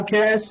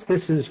Podcast.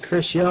 This is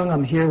Chris Young.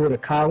 I'm here with a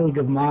colleague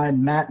of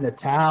mine, Matt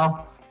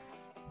Natale.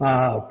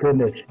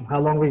 Goodness, how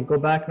long we go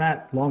back,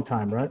 Matt? Long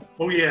time, right?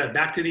 Oh yeah,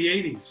 back to the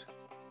 80s.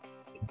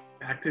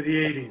 Back to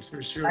the 80s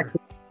for sure.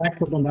 Back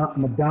to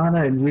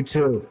Madonna and you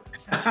too.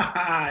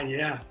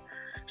 Yeah,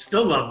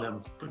 still love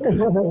them.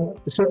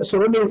 So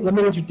let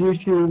me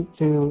introduce you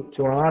to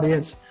our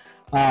audience.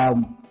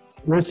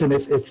 Listen,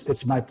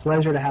 it's my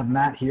pleasure to have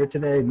Matt here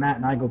today. Matt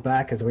and I go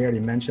back, as we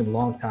already mentioned, a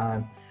long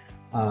time.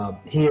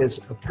 He is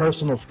a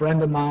personal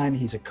friend of mine.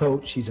 He's a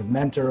coach. He's a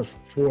mentor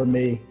for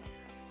me.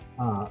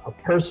 A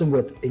person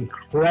with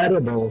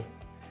incredible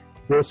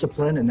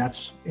discipline, and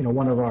that's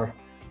one of our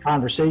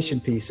conversation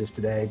pieces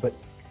today. But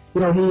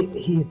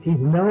he's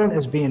known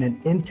as being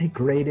an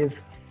integrative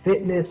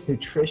fitness,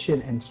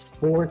 nutrition, and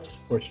sports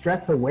or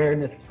stress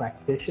awareness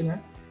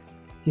practitioner.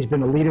 He's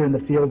been a leader in the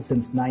field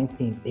since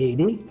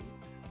 1980.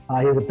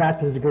 He has a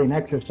bachelor's degree in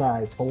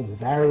exercise, holds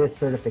various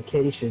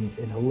certifications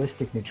in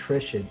holistic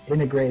nutrition,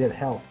 integrative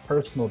health,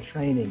 personal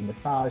training,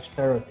 massage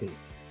therapy,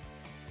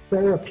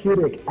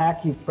 therapeutic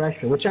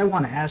acupressure, which I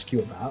want to ask you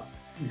about,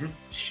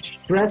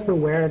 stress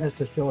awareness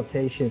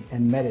facilitation,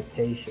 and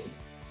meditation.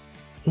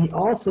 He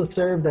also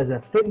served as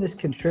a fitness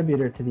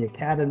contributor to the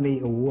Academy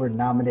Award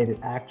nominated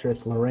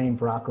actress Lorraine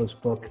Bracco's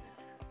book,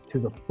 To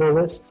the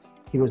Fullest.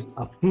 He was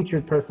a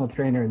featured personal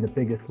trainer in The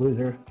Biggest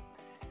Loser.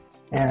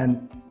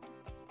 And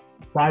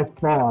by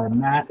far,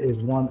 Matt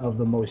is one of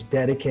the most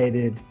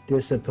dedicated,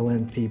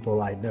 disciplined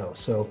people I know.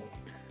 So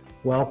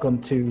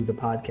welcome to the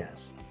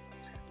podcast.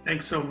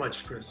 Thanks so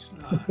much, Chris.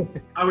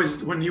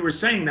 When you were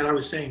saying that, I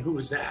was saying, who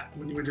was that?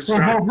 When you were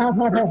describing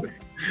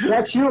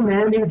That's you,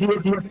 man.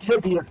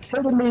 The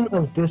epitome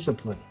of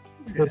discipline.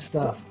 Good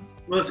stuff.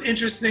 Well, it's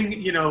interesting,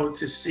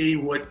 to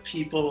see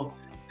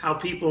how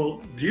people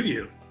view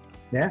you.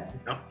 Yeah.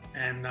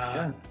 And,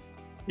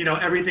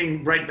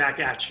 everything right back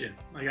at you.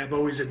 Like I've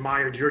always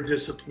admired your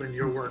discipline,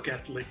 your work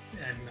ethic,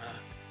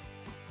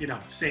 and,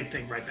 same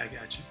thing right back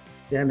at you.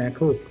 Yeah, man.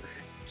 Cool.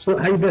 So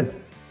how you been?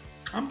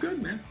 I'm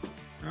good, man.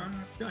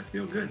 I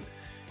feel good.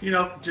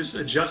 Just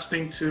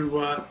adjusting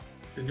to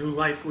the new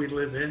life we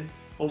live in,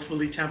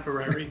 hopefully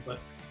temporary, but,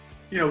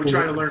 we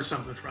try to learn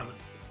something from it.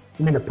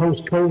 You mean the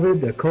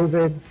post-COVID, the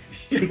COVID,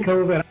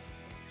 pre-COVID?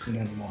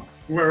 Anymore.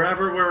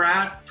 Wherever we're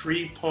at,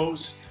 pre,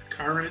 post,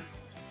 current,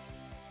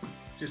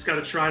 just got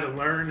to try to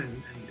learn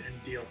and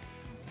deal.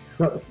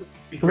 So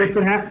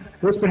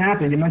what's been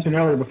happening? You mentioned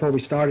earlier before we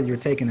started, you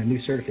were taking a new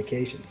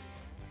certification.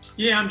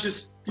 Yeah, I'm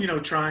just,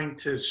 trying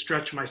to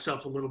stretch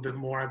myself a little bit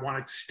more. I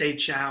want to stay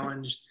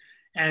challenged.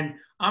 And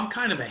I'm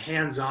kind of a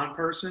hands-on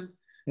person.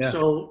 Yeah.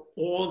 So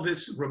all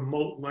this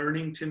remote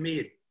learning to me,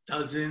 it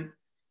doesn't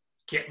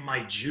get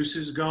my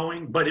juices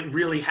going, but it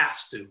really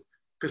has to,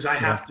 because I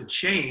have to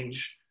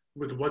change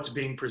with what's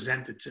being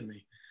presented to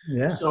me.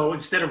 Yeah. So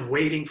instead of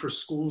waiting for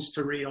schools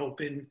to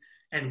reopen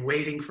and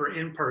waiting for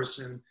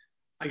in-person,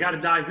 I got to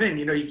dive in.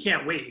 You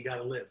can't wait. You got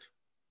to live.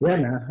 Yeah,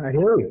 man. I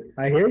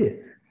hear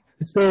you.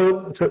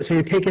 So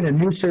you're taking a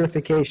new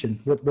certification.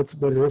 What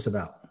is this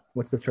about?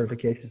 What's the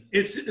certification?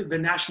 It's the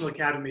National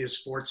Academy of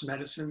Sports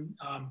Medicine.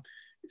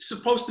 It's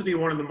supposed to be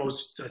one of the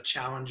most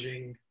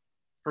challenging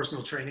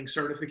personal training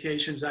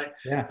certifications.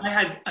 I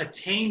had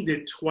attained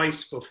it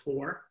twice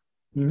before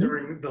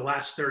during the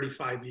last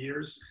 35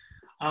 years.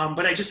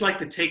 But I just like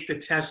to take the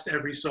test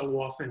every so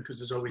often because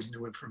there's always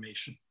new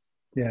information.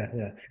 Yeah.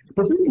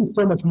 But you need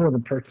so much more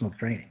than personal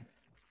training,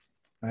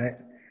 right?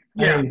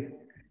 Yeah. I mean,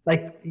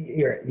 like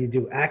you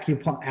do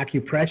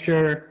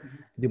acupressure,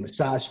 you do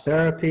massage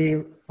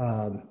therapy.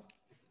 I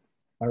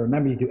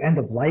remember you do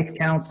end-of-life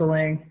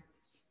counseling,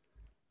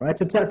 right?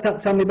 So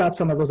tell me about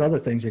some of those other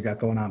things you got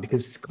going on,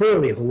 because it's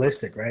clearly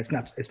holistic, right? It's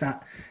not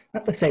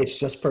to say it's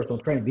just personal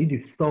training, but you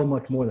do so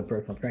much more than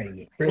personal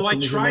training. Well, I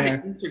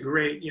try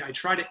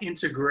to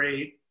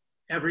integrate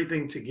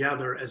everything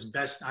together as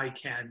best I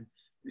can,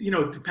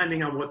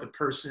 depending on what the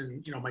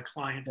person, my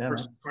client, the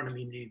person in front of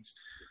me needs.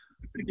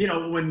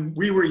 When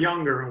we were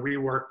younger and we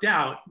worked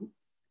out,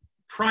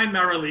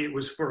 primarily it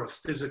was for a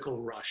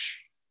physical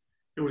rush.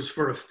 It was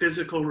for a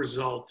physical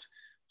result,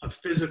 a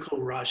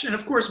physical rush. And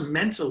of course,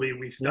 mentally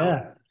we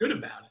felt good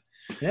about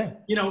it. Yeah.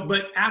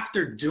 But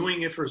after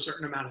doing it for a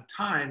certain amount of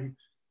time,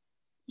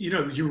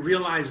 you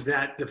realize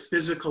that the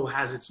physical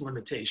has its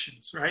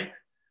limitations, right?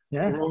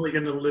 Yeah. We're only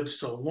going to live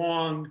so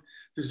long.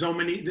 There's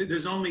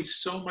only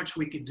so much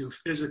we could do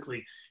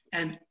physically.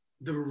 And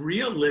the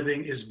real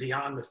living is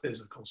beyond the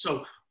physical.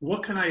 So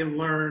what can I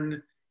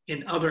learn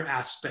in other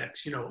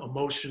aspects,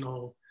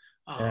 emotional,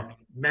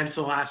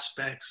 mental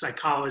aspects,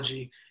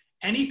 psychology,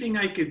 anything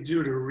I could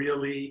do to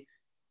really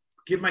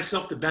give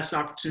myself the best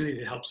opportunity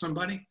to help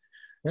somebody.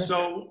 Yeah.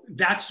 So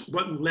that's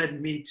what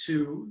led me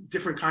to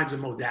different kinds of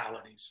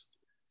modalities,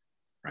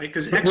 right?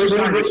 Because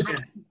exercise is...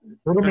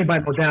 What do you mean by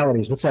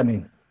modalities? What's that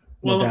mean?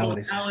 Well, a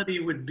modality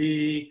would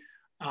be,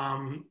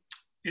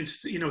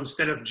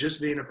 instead of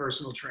just being a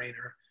personal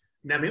trainer,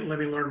 let me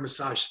learn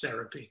massage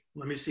therapy.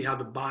 Let me see how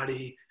the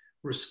body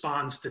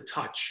responds to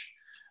touch.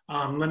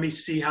 Let me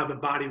see how the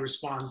body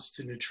responds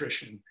to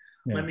nutrition.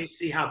 Yeah. Let me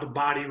see how the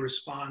body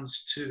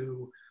responds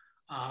to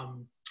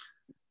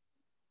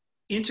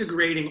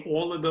integrating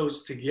all of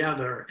those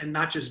together and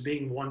not just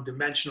being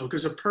one-dimensional,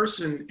 because a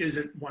person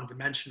isn't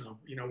one-dimensional.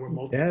 You know, we're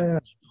multidimensional.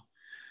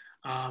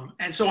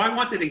 And so I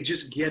wanted to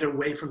just get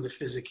away from the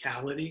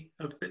physicality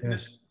of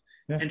fitness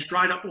and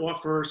try to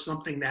offer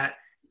something that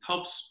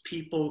helps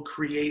people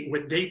create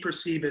what they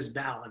perceive as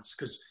balance,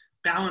 because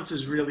balance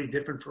is really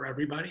different for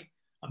everybody,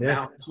 a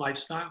balanced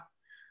lifestyle.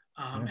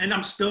 And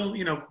I'm still,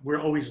 you know,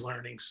 we're always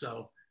learning.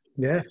 So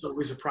it's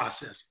always a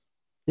process.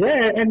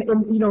 Yeah, and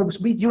you know,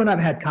 you and I've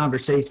had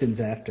conversations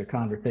after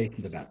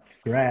conversations about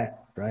stress,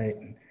 right?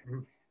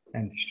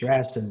 And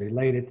stress and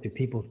related to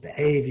people's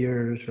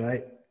behaviors,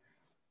 right?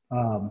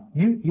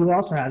 You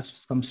also have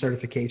some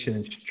certification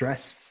in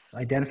stress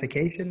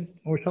identification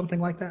or something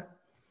like that?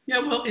 Yeah,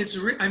 well,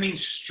 I mean,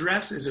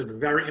 stress is a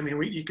very, I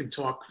mean, you can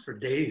talk for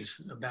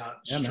days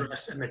about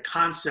stress and the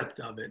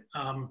concept of it.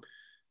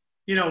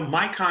 You know,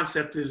 my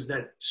concept is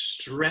that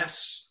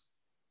stress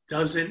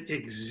doesn't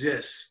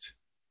exist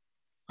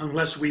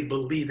unless we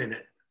believe in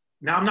it.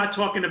 Now, I'm not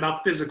talking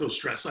about physical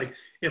stress. Like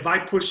if I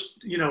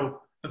pushed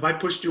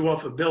you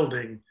off a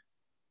building,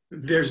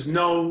 there's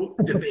no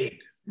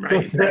debate,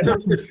 right? That's a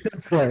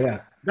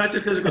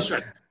physical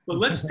stress. But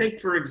let's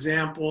take, for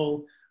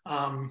example,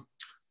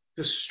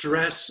 the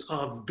stress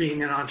of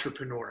being an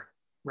entrepreneur,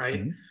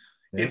 right?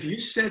 If you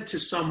said to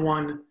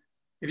someone,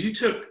 if you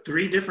took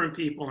 3 different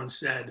people and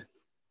said,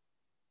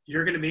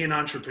 you're going to be an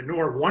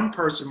entrepreneur, one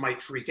person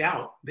might freak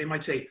out. They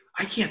might say,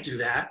 I can't do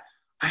that.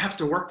 I have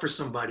to work for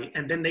somebody.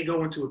 And then they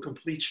go into a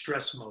complete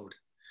stress mode.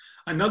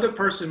 Another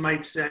person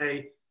might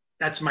say,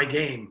 that's my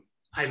game.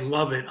 I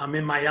love it. I'm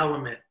in my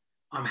element.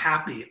 I'm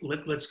happy.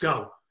 Let's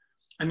go.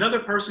 Another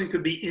person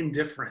could be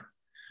indifferent.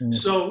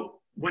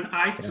 So when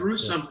I threw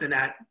something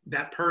at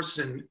that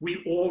person,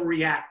 we all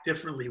react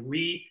differently.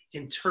 We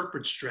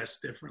interpret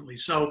stress differently.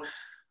 So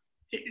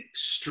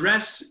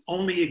stress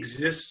only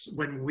exists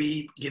when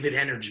we give it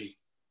energy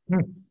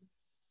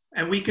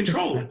and we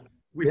control it.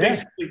 We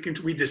basically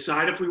we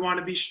decide if we want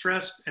to be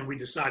stressed, and we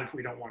decide if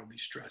we don't want to be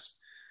stressed.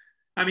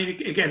 I mean,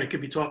 again, it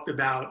could be talked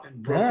about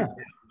and broken down,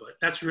 but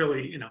that's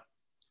really, you know.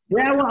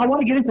 Yeah, well, I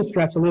want to get into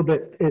stress a little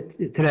bit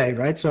today,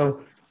 right?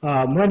 So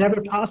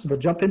whenever possible,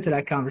 jump into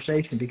that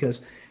conversation,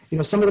 because, you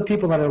know, some of the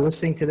people that are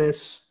listening to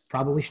this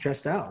probably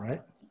stressed out,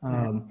 right?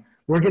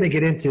 We're going to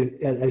get into,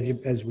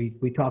 as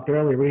we talked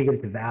earlier, we're going to get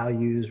into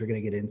values, we're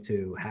going to get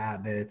into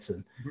habits,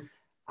 and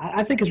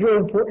I think it's really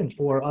important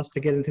for us to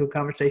get into a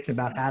conversation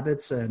about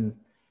habits and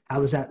how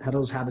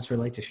those habits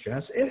relate to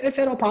stress, if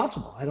at all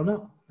possible. I don't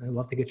know. I'd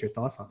love to get your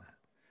thoughts on that.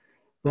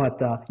 But,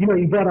 you know,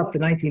 you brought up the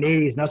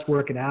 1980s and us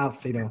working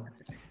out, you know.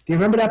 Do you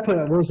remember that?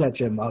 What was that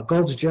gym?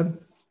 Gold's Gym?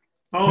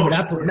 Oh,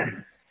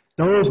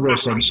 those were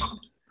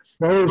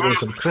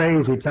some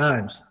crazy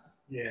times.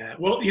 Yeah.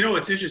 Well, you know,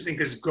 it's interesting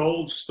because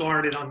Gold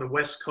started on the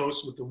West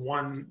Coast with the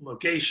one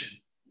location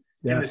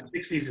in the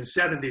 60s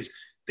and 70s.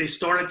 They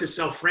started to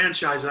sell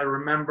franchise. I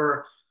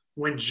remember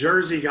when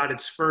Jersey got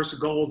its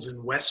first Golds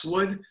in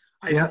Westwood,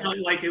 I felt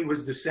like it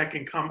was the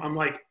second I'm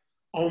like,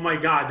 oh my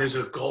God, there's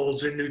a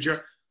Golds in New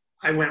Jersey.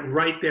 I went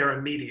right there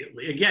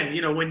immediately. Again,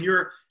 you know, when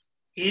you're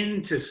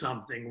into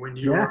something, when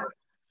you're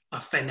a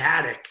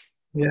fanatic,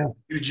 you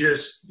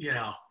just, you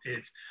know,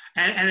 it's,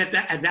 and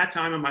at that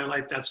time in my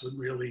life, that's what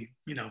really,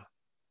 you know,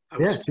 I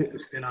was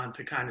focused in on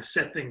to kind of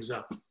set things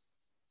up.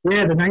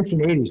 Yeah, the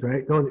 1980s,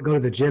 right? Go to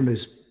the gym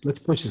let's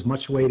push as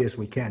much weight as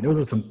we can. Those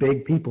were some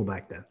big people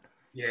back then.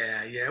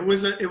 Yeah.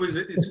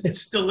 It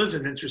still is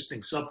an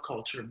interesting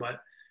subculture, but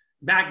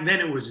back then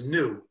it was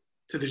new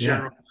to the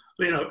general.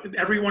 You know,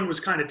 everyone was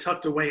kind of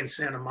tucked away in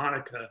Santa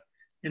Monica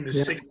in the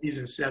 60s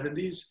and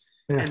 70s.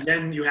 And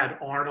then you had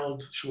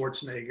Arnold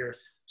Schwarzenegger,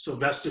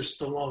 Sylvester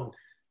Stallone.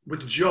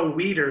 With Joe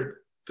Weider,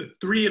 the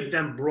 3 of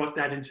them brought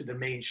that into the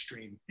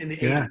mainstream in the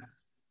 80s.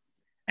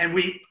 And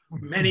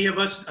many of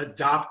us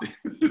adopted.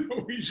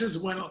 We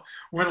just went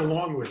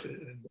along with it.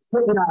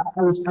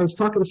 I was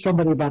talking to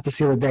somebody about this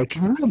the other day.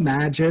 Can you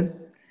imagine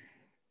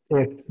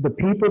if the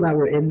people that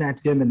were in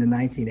that gym in the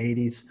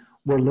 1980s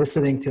were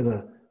listening to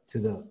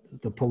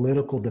the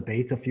political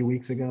debate a few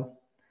weeks ago?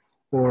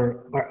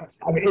 Or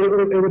I mean, it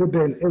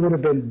would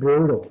have been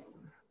brutal,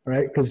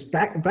 right? Because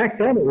back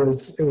then it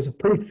was a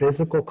pretty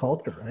physical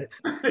culture, right?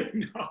 I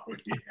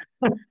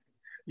know,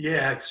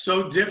 yeah,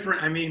 so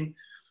different. I mean,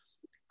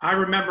 I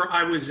remember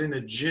I was in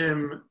a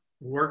gym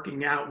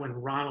working out when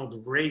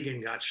Ronald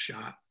Reagan got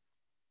shot,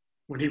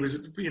 when he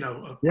was, you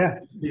know,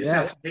 the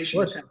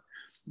assassination attempt.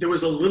 There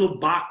was a little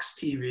box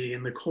TV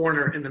in the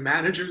corner in the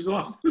manager's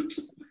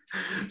office.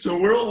 So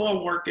we're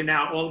all working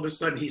out. All of a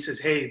sudden he says,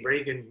 hey,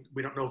 Reagan,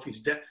 we don't know if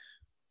he's dead.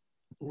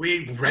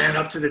 We ran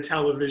up to the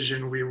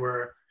television. We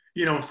were,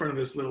 you know, in front of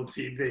this little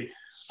TV.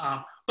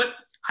 But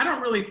I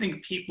don't really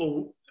think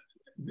people,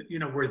 you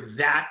know, were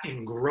that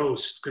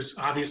engrossed, because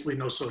obviously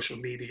no social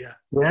media.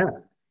 Yeah.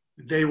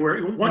 They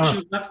were, once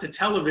you left the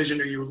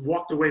television or you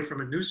walked away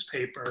from a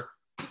newspaper,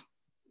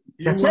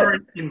 you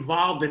weren't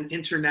involved in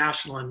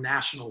international and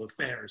national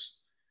affairs.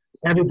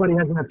 Everybody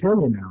has an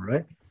opinion now,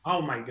 right?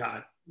 Oh my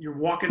God. You're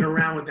walking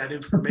around with that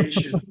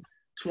information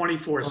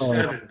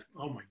 24/7.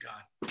 Oh my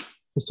God.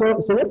 So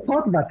let's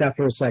talk about that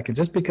for a second,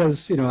 just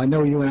because, I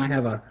know you and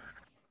I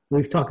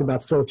we've talked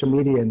about social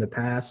media in the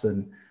past,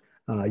 and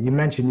you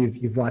mentioned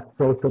you've watched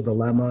Social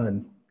Dilemma,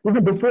 and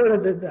even before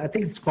that, I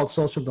think it's called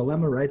Social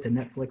Dilemma, right? The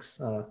Netflix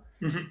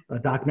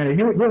Mhm. documentary.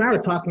 You and I were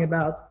talking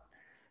about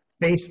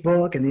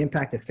Facebook and the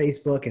impact of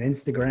Facebook and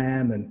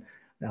Instagram and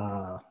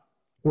uh,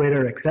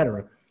 Twitter, et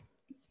cetera.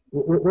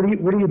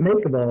 What do you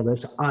make of all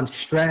this on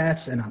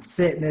stress and on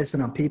fitness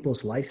and on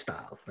people's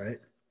lifestyles, right?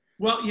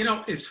 Well,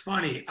 it's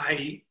funny.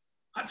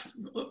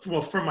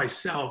 Well, for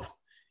myself,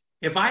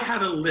 if I had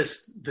to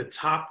list the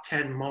top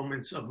 10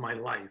 moments of my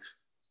life,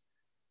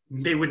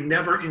 they would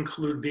never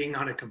include being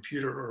on a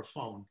computer or a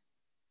phone.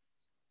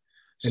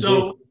 Indeed.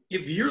 So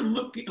if you're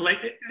looking, like,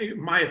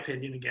 my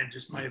opinion, again,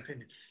 just my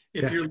opinion,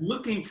 if Yeah. you're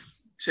looking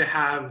to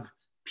have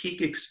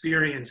peak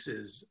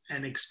experiences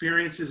and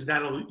experiences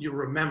you'll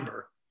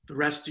remember the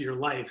rest of your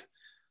life,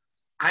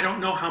 I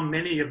don't know how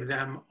many of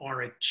them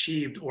are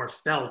achieved or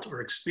felt or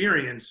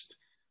experienced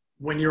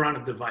when you're on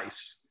a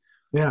device.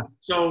 Yeah.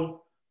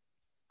 So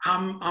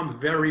I'm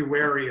very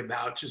wary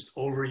about just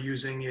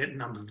overusing it,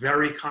 and I'm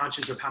very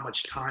conscious of how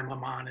much time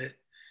I'm on it.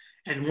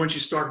 And once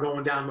you start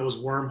going down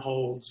those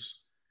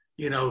wormholes,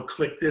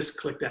 click this,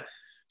 click that.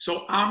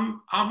 So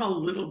I'm a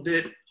little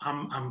bit,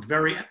 I'm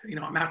very,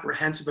 I'm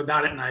apprehensive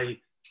about it, and I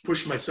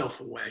push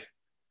myself away.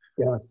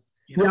 Yeah.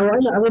 You Yeah,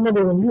 know? I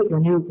remember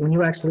when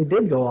you actually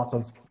did go off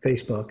of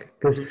Facebook,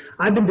 because Mhm.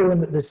 I've been doing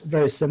this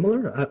very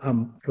similar.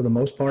 For the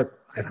most part,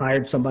 I've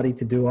hired somebody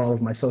to do all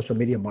of my social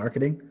media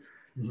marketing,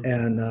 Mhm.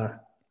 and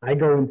I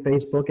go on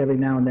Facebook every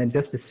now and then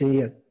just to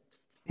see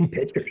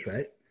pictures,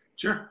 right?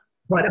 Sure.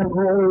 But I'm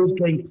always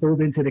getting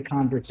pulled into the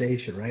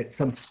conversation, right?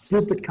 Some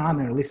stupid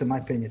comment, or at least in my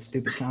opinion,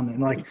 stupid comment.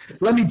 And like,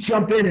 let me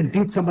jump in and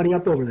beat somebody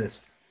up over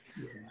this.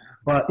 Yeah.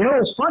 But it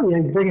was funny.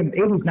 I bringing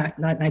 80s,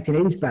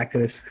 1980s back to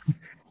this.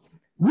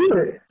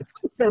 If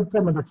you said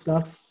some of the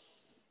stuff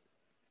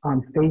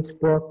on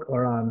Facebook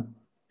or on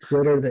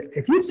Twitter that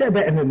if you said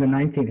that in the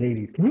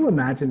 1980s, can you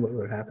imagine what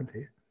would have happened to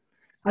you?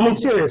 I mean, Oh,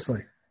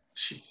 seriously.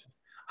 jeez.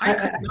 I I,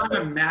 could not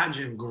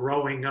imagine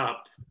growing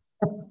up.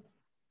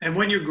 And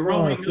when you're oh,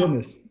 growing up,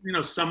 goodness.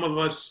 some of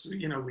us,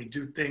 we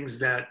do things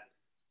that,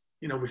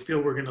 we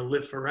feel we're going to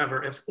live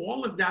forever. If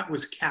all of that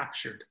was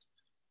captured,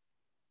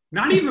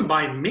 not even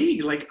by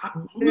me, like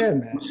Yeah,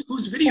 man.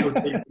 who's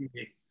videotaping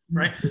me,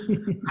 right?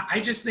 I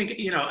just think,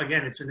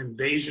 again, it's an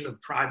invasion of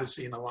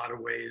privacy in a lot of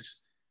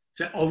ways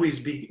to always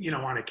be,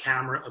 on a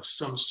camera of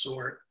some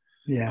sort.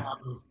 Yeah.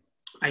 Um,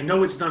 I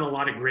know it's done a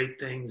lot of great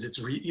things.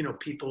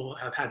 People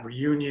have had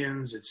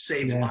reunions. It's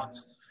saved Yeah.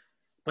 lives,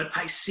 but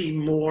I see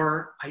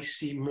more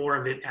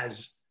of it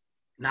as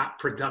not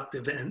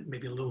productive and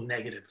maybe a little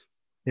negative.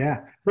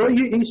 Yeah. Well,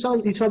 you saw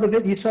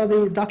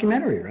the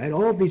documentary, right?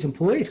 All of these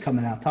employees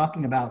coming out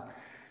talking about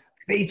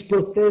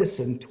Facebook this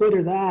and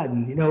Twitter that,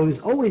 and it was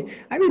always.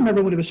 I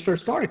remember when it was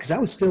first started because I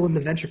was still in the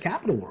venture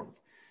capital world,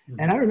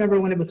 and Mhm. I remember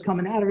when it was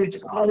coming out,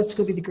 everybody's like, "Oh, this is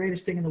going to be the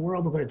greatest thing in the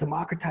world. We're going to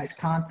democratize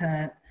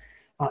content.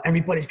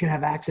 Everybody's going to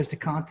have access to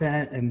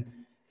content," and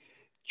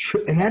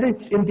that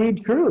is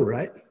indeed true,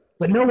 right?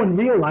 But no one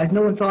realized,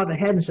 no one thought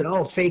ahead and said,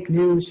 "Oh, fake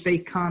news,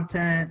 fake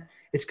content.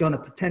 It's going to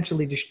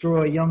potentially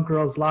destroy young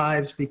girls'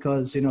 lives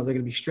because they're going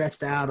to be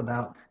stressed out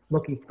about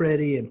looking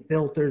pretty and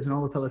filters and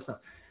all this other stuff."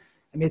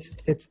 I mean,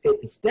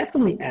 it's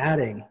definitely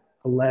adding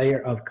a layer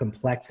of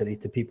complexity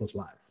to people's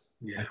lives.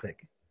 I Yeah.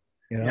 think.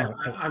 Yeah,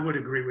 I would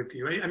agree with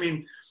you. I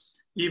mean,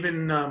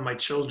 even my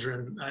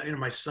children,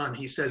 my son,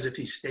 he says if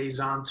he stays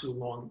on too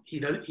long, he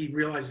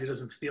realizes he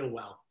doesn't feel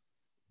well.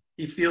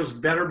 He feels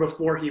better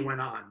before he went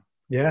on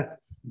Yeah.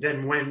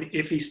 than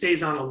if he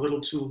stays on a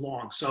little too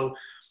long. So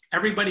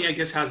everybody, I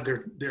guess, has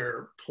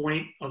their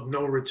point of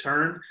no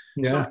return.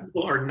 Some Yeah.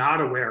 people are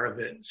not aware of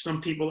it.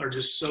 Some people are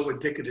just so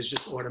addicted, it's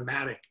just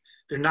automatic.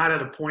 They're not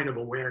at a point of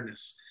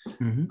awareness.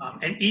 Mm-hmm.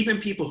 And even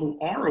people who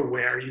are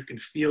aware, you can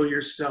feel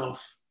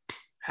yourself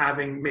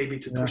having maybe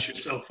to Yeah. push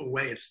yourself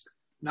away. It's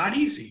not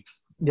easy.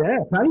 Yeah.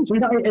 Not easy.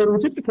 It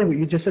was just the thing what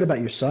you just said about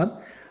your son.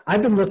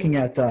 I've been looking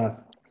at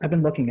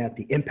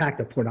the impact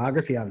of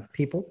pornography on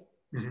people,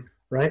 Mhm.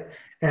 right?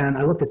 And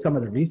I looked at some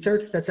of the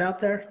research that's out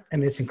there. I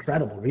mean, it's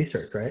incredible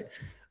research, right?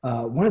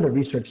 One of the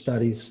research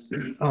studies,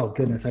 oh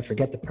goodness, I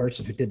forget the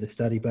person who did the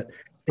study, but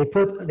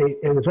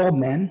it was all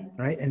men,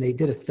 right? And they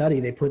did a study.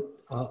 They put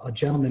a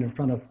gentleman in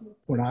front of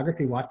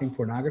pornography, watching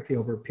pornography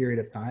over a period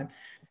of time.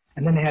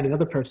 And then they had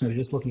another person who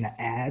was just looking at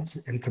ads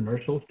and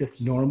commercials,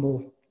 just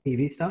normal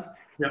TV stuff.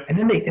 Yep. And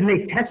then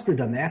they tested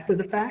them after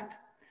the fact.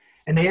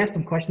 And they asked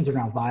them questions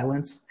around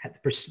violence,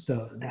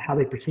 how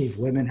they perceive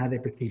women, how they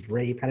perceive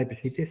rape, how they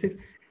perceive these things.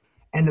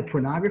 And the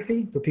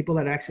pornography, the people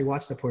that actually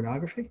watch the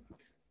pornography,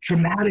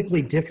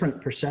 dramatically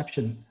different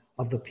perception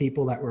of the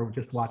people that were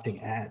just watching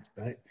ads,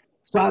 right?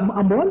 So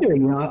I'm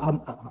wondering,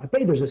 I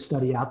bet there's a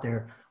study out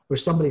there where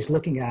somebody's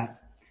looking at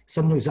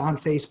someone who's on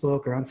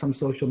Facebook or on some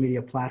social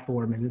media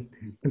platform and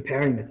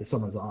comparing it to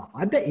someone's off.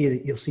 I bet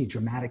you'll see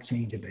dramatic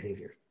change in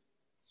behavior.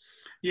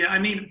 Yeah, I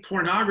mean,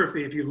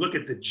 pornography, if you look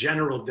at the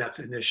general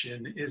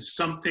definition, is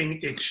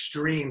something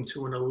extreme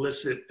to an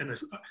illicit and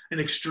an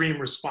extreme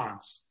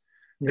response.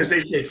 because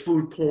they say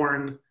food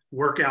porn,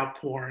 workout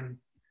porn,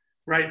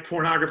 right?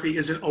 Pornography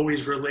isn't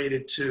always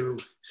related to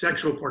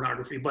sexual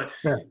pornography, but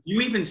you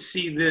even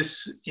see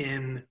this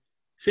in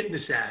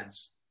fitness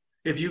ads.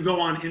 If you go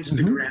on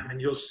Instagram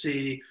and you'll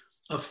see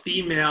a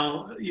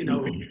female, you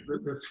know,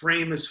 the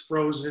frame is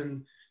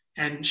frozen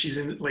and she's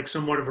in like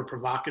somewhat of a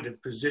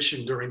provocative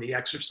position during the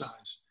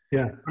exercise.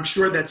 Yeah. I'm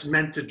sure that's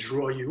meant to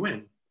draw you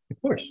in. Of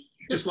course.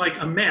 Just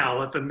like a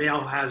male, if a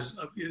male has,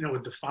 a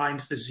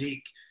defined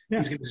physique,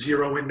 he's going to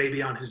zero in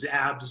maybe on his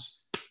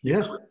abs.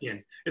 Yeah.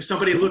 In. If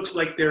somebody looks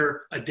like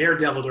they're a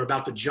daredevil, they're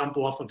about to jump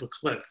off of a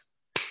cliff,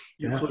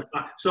 you click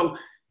on. So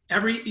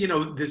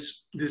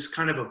this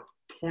kind of a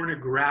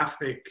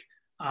pornographic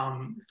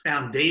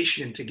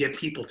foundation to get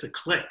people to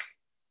click,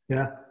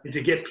 and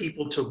to get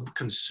people to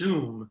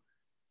consume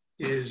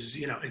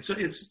is,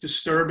 it's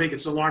disturbing,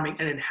 it's alarming,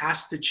 and it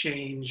has to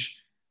change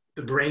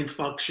the brain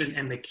function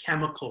and the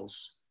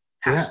chemicals.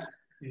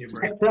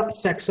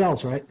 Sex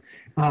sells, right?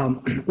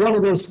 One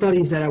of those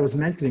studies that I was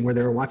mentioning where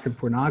they were watching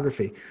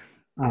pornography,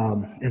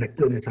 and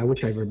goodness, I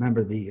wish I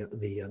remember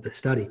the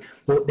study.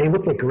 But they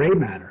looked at gray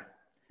matter,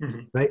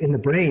 right, in the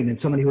brain, and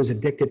somebody who was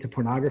addicted to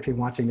pornography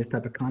watching this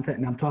type of content,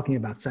 and I'm talking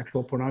about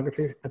sexual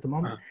pornography at the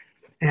moment,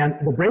 and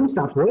the brain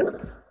stops working.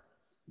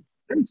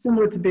 Very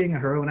similar to being a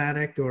heroin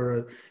addict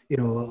or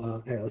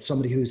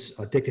somebody who's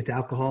addicted to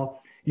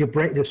alcohol. Your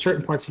brain, there's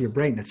certain parts of your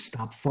brain that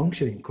stop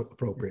functioning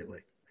appropriately.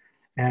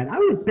 And I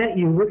would bet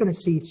you we're going to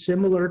see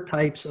similar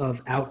types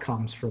of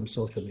outcomes from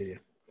social media.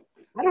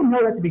 I don't know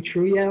that to be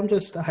true yet. I'm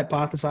just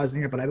hypothesizing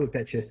here, but I would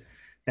bet you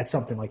that's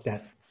something like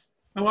that.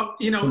 Well,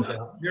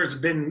 there's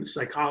been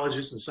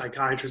psychologists and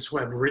psychiatrists who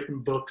have written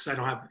books. I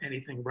don't have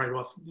anything right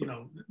off,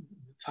 the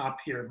top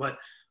here, but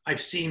I've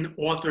seen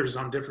authors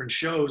on different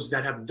shows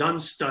that have done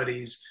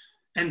studies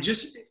and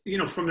just,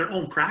 from their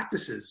own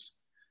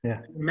practices.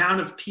 Yeah. The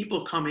amount of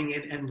people coming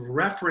in and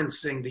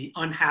referencing the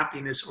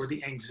unhappiness or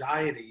the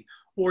anxiety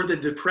or the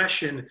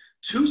depression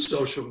to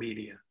social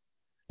media.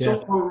 Yeah.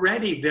 So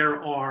already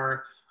there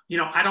are,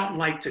 I don't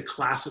like to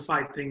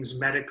classify things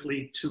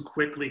medically too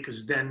quickly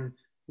because then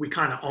we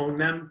kind of own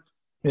them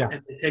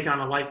and they take on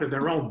a life of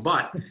their own.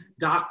 But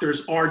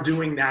doctors are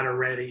doing that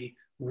already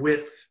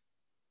with,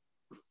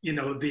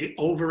 the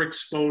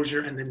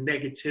overexposure and the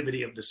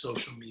negativity of the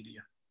social media.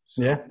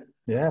 So.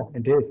 Yeah,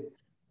 indeed.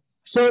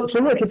 So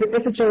look,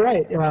 if it's all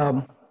right,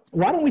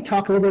 why don't we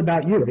talk a little bit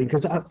about you?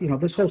 Because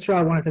this whole show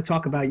I wanted to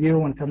talk about you. I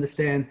wanted to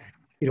understand,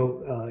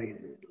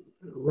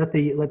 let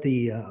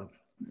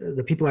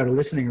the people that are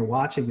listening or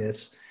watching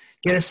this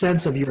get a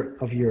sense of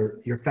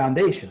your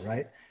foundation,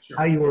 right? Sure.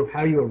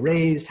 How you were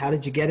raised, how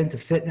did you get into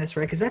fitness,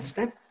 right? Because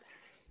that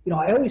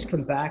I always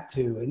come back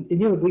to,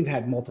 and we've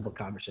had multiple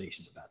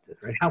conversations about this,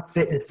 right? How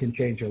fitness can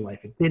change your life.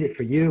 It did it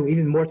for you,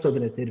 even more so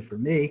than it did it for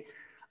me.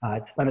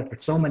 It's done it for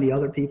so many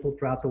other people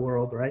throughout the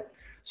world, right?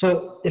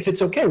 So if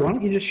it's okay, why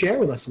don't you just share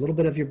with us a little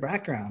bit of your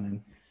background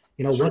and,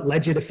 what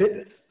led you to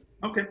fitness?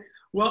 Okay.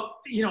 Well,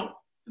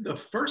 the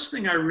first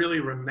thing I really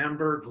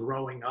remember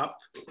growing up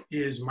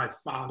is my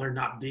father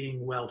not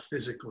being well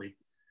physically.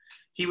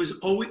 He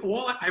was always,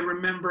 I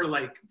remember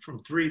like from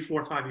 3,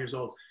 4, 5 years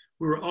old,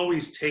 we were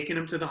always taking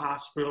him to the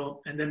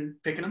hospital and then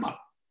picking him up.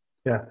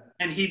 Yeah.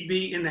 And he'd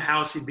be in the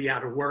house, he'd be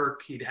out of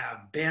work, he'd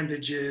have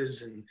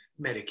bandages and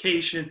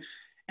medication.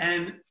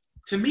 And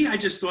to me, I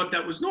just thought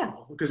that was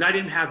normal because I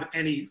didn't have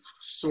any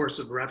source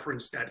of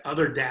reference that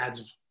other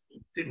dads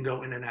didn't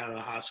go in and out of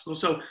the hospital.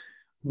 So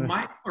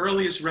my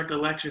earliest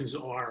recollections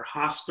are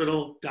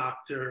hospital,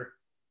 doctor,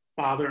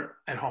 father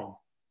at home,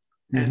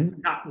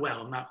 and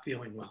not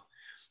feeling well.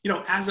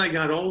 As I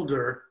got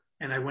older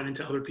and I went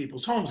into other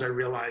people's homes, I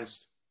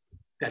realized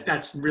that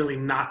that's really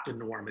not the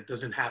norm. It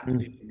doesn't have to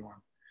be the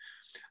norm.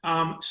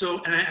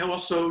 And I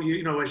also,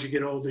 as you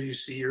get older, you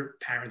see your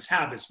parents'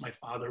 habits. My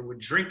father would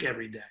drink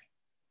every day.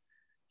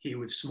 He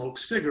would smoke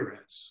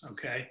cigarettes,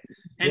 okay?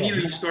 And,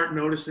 you start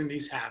noticing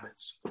these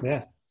habits.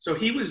 Yeah. So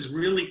he was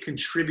really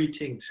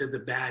contributing to the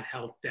bad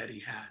health that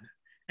he had.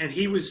 And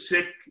he was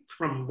sick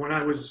from when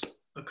I was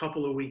a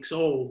couple of weeks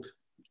old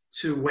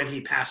to when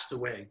he passed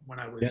away, when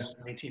I was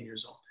 19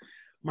 years old.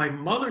 My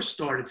mother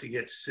started to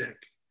get sick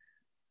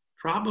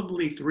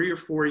probably 3 or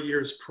 4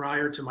 years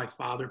prior to my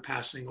father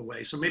passing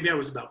away. So maybe I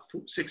was about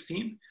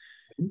 16.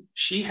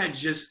 She had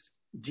just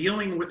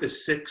dealing with a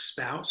sick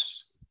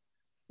spouse,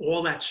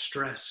 all that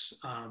stress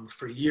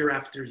for year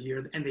after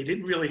year, and they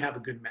didn't really have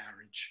a good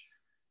marriage.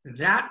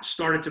 That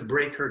started to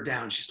break her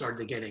down. She started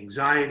to get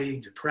anxiety,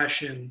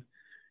 depression.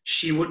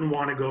 She wouldn't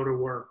want to go to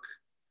work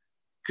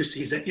because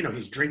he's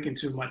drinking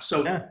too much.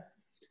 So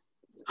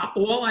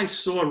all I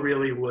saw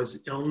really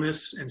was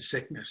illness and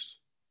sickness.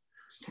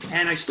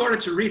 And I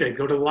started to read. I'd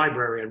go to the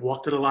library. I'd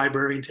walk to the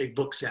library and take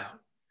books out.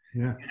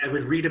 Yeah. And I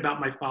would read about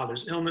my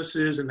father's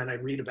illnesses, and then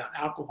I'd read about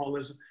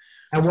alcoholism.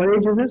 At what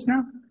age is this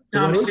now?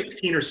 Now I'm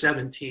 16 or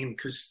 17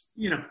 because,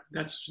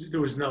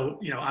 there was no,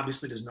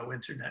 obviously there's no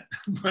internet.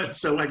 But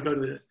so I'd go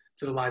to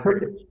the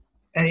library.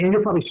 And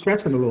you're probably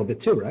stressing a little bit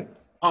too, right?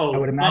 Oh, I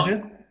would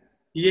imagine.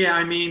 Yeah,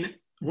 I mean,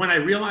 when I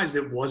realized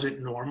it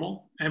wasn't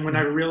normal, and when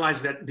I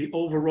realized that the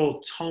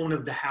overall tone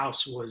of the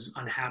house was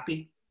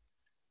unhappy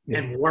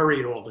and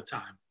worried all the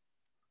time.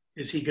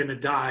 Is he going to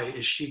die?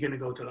 Is she going to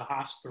go to the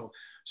hospital?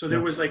 So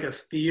there was like a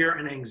fear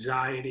and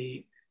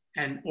anxiety,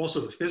 and also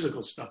the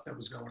physical stuff that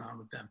was going on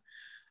with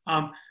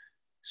them.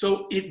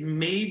 So it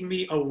made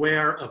me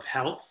aware of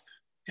health,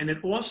 and it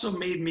also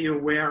made me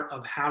aware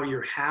of how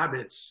your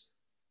habits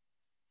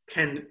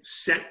can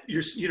set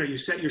you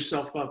set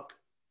yourself up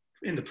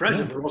in the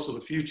present, but also the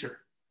future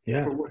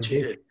for what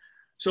you did.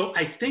 So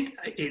I think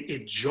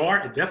it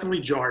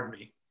definitely jarred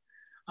me.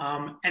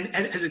 And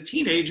as a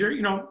teenager,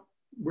 you know,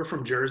 we're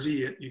from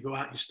Jersey. You go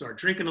out, you start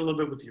drinking a little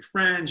bit with your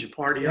friends, you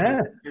party,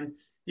 and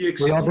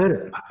we all did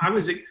it.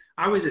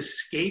 I was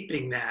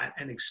escaping that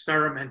and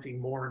experimenting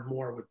more and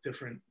more with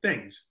different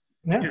things.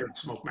 You know,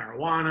 smoke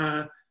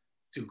marijuana,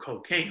 do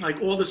cocaine,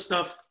 like all the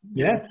stuff.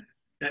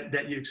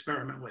 That you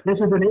experiment with. This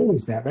is the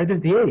 80s, that right? This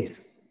is the 80s.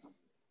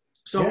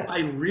 So I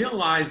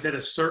realized at a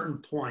certain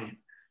point,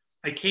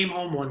 I came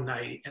home one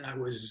night and I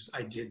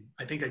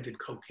think I did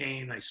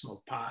cocaine, I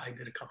smoked pot, I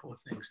did a couple of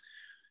things.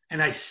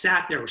 And I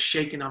sat there, was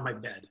shaking on my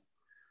bed.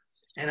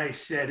 And I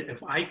said,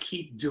 if I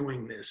keep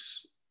doing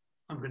this,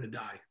 I'm going to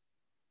die.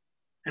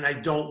 And I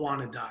don't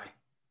want to die.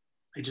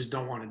 I just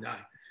don't want to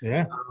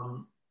die.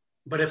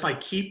 But if I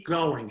keep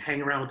going, hang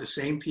around with the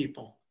same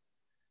people,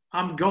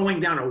 I'm going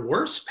down a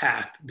worse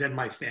path than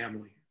my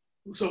family.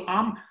 So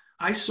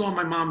I saw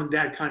my mom and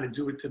dad kind of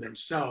do it to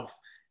themselves,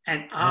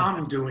 and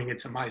I'm doing it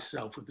to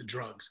myself with the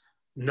drugs.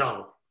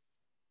 No,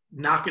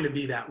 not going to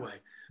be that way.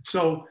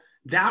 So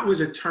that was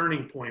a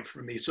turning point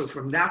for me. So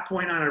from that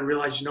point on, I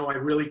realized, you know, I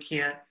really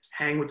can't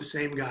hang with the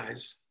same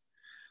guys.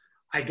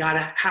 I got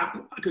to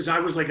have, because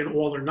I was like an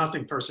all or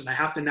nothing person, I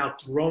have to now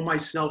throw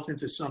myself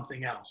into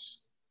something else.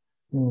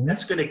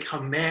 That's going to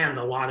command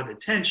a lot of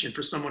attention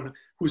for someone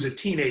who's a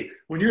teenager.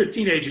 When you're a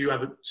teenager, you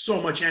have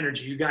so much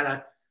energy. You got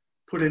to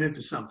put it into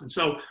something.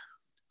 So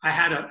I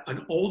had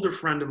an older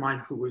friend of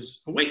mine who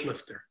was a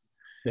weightlifter.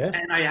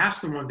 And I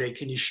asked him one day,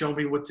 can you show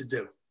me what to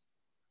do?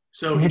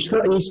 So are you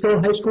still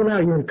in high school now,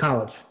 or you're in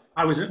college?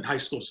 I was in high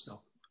school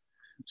still.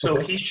 So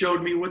he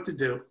showed me what to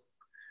do.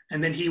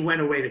 And then he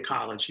went away to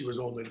college. He was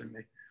older than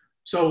me.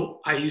 So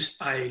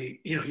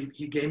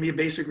he gave me a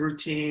basic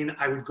routine.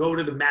 I would go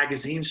to the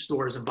magazine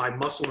stores and buy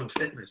Muscle and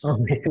Fitness.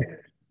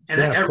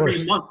 And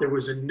every month there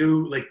was a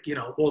new, like, you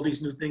know, all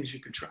these new things you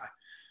could try.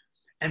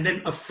 And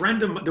then a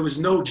friend of mine, there was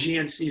no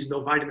GNCs,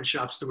 no vitamin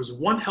shops. There was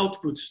one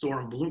health food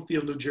store in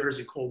Bloomfield, New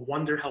Jersey called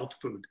Wonder Health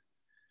Food.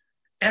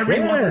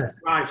 Everyone would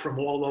drive from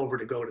all over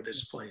to go to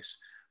this place.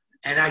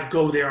 And I'd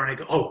go there and I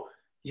go, oh,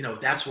 you know,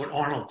 that's what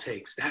Arnold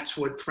takes. That's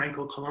what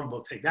Franco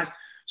Colombo takes.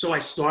 So I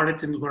started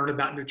to learn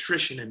about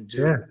nutrition and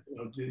do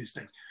these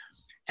things.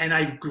 And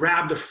I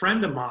grabbed a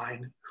friend of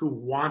mine who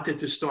wanted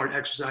to start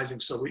exercising.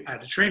 So I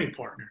had a training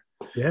partner.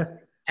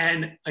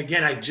 And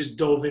again, I just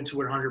dove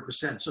into it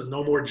 100%. So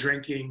no more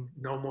drinking,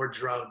 no more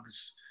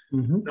drugs,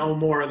 no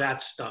more of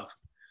that stuff.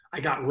 I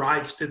got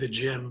rides to the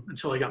gym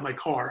until I got my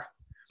car.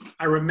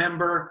 I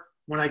remember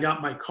when I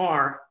got my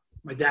car,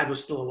 my dad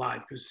was still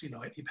alive because, you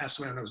know, he passed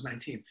away when I was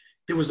 19.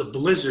 There was a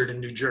blizzard in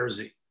New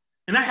Jersey.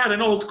 And I had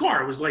an old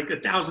car. It was like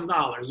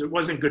 $1,000. It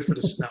wasn't good for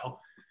the snow.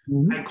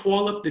 I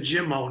call up the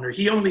gym owner.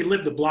 He only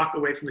lived a block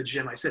away from the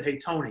gym. I said, hey,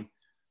 Tony,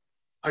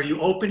 are you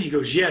open? He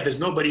goes, yeah, there's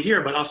nobody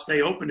here, but I'll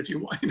stay open if you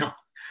want, you know.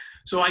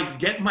 So I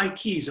get my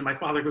keys and my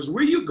father goes,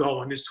 where are you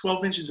going? There's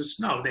 12 inches of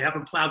snow. They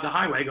haven't plowed the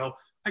highway. I go,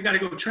 I got to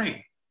go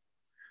train.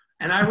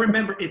 And I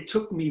remember it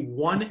took me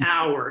 1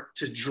 hour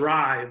to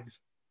drive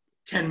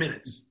 10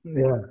 minutes.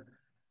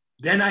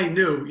 Then I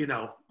knew, you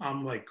know,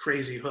 I'm like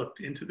crazy hooked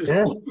into this.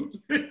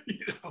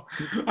 You know,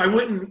 I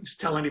wouldn't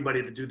tell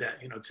anybody to do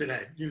that, you know,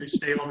 today. You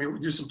stay home, you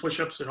do some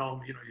push-ups at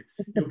home, you know,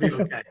 you'll be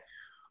okay.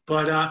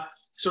 But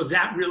so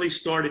that really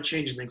started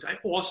changing things. I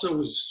also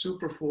was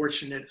super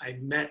fortunate. I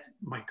met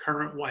my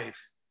current wife,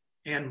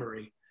 Anne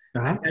Marie.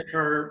 I met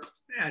her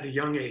at a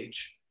young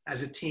age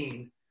as a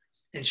teen,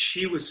 and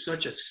she was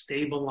such a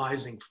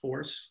stabilizing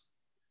force.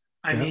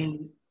 I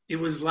mean, it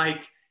was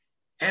like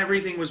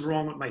everything was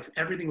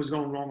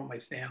going wrong with my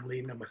family.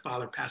 You know, my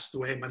father passed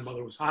away, my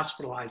mother was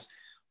hospitalized,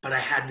 but I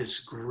had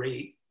this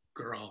great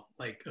girl,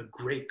 like a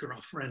great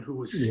girlfriend who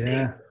was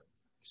stable.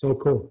 So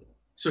cool.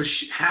 So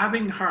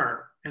having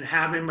her and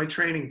having my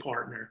training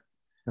partner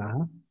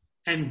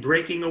and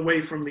breaking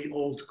away from the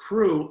old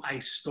crew, I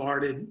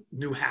started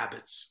new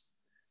habits.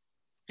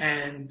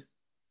 And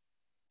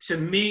to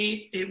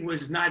me, it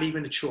was not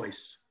even a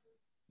choice.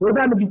 What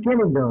about the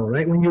beginning though,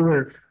 right? When you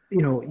were,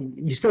 you know,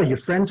 you still had your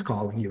friends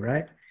calling you,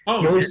 right?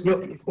 Oh,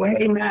 well,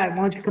 hey Matt, why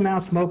don't you come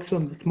out, smoke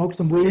some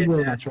weed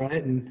with us,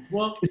 right? And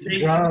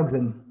drugs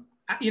and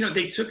you know,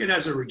 they took it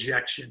as a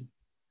rejection.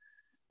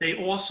 They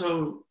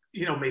also,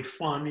 you know, made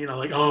fun, you know,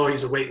 like, oh,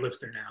 he's a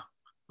weightlifter now.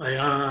 Like,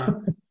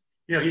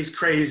 you know, he's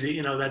crazy.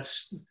 You know,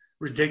 that's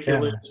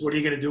ridiculous. What are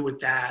you going to do with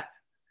that?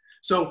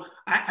 So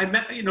I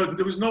met, you know,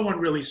 there was no one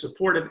really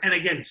supportive. And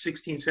again,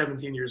 16,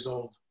 17 years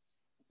old.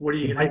 What are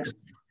you going to do?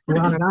 You're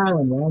on an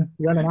island, man.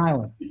 You're on an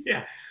island.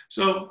 Yeah.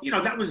 So,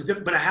 that was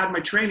different, but I had my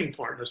training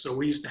partner, so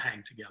we used to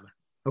hang together.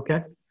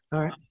 Okay.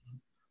 All right.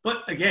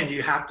 But again,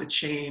 you have to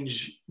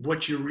change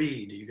what you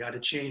read. You got to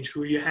change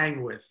who you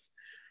hang with.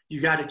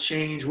 You got to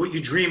change what you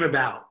dream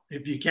about,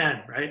 if you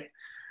can, right?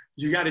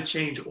 You got to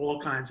change all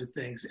kinds of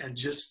things. And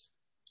just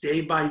day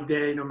by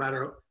day, no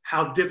matter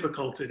how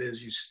difficult it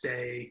is, you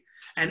stay.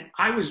 And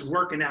I was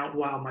working out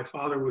while my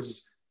father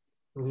was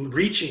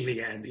reaching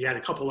the end. He had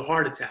a couple of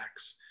heart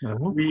attacks.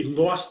 Uh-huh. We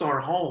lost our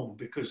home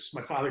because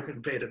my father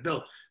couldn't pay the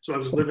bill. So I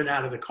was living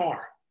out of the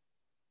car.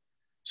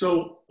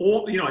 So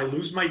I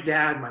lose my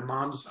dad. My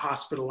mom's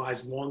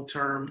hospitalized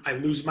long-term. I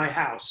lose my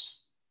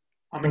house.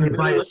 I'm in the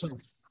middle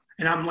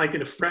and I'm like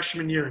in a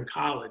freshman year in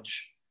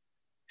college.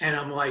 And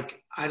I'm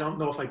like, I don't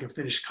know if I can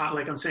finish college.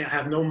 Like I'm saying, I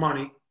have no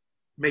money,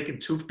 making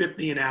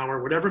 $2.50 an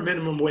hour, whatever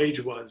minimum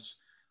wage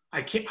was.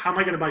 I can't, how am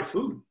I going to buy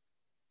food?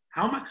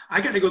 I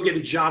got to go get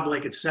a job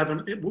like at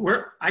 7,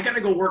 I got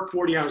to go work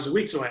 40 hours a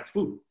week so I have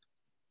food.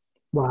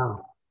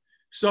 Wow.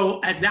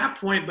 So at that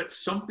point, but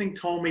something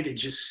told me to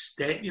just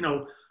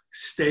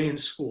stay in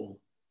school,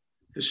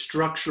 the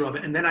structure of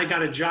it. And then I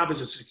got a job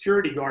as a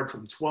security guard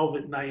from 12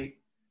 at night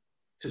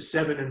to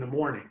 7 in the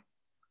morning.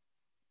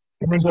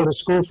 And then go to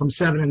school from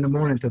 7 in the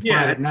morning to 5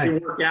 at night. Yeah,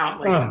 work out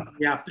like 2 in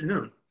the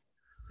afternoon.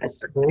 That's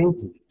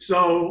crazy.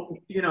 So,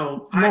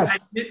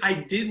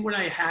 I did what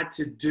I had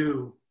to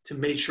do to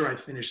make sure I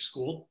finished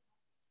school.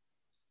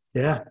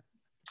 Yeah.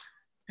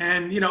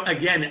 And,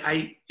 again,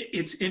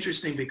 it's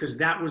interesting because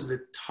that was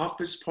the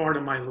toughest part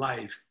of my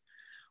life.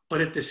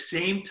 But at the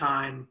same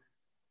time,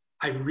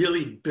 I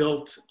really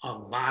built a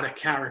lot of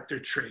character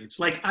traits.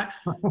 Like, I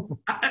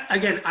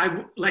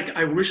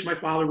wish my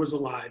father was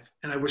alive,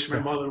 and I wish my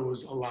mother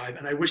was alive,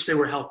 and I wish they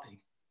were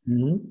healthy.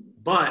 Mm-hmm.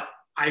 But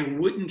I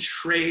wouldn't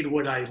trade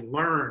what I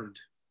learned.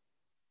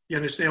 You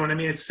understand what I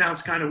mean? It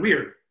sounds kind of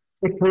weird.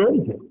 It's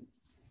crazy.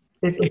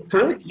 It's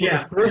crazy.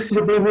 Yeah. It's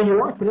to be who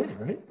you are today,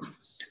 right?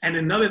 And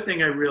another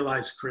thing I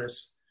realized,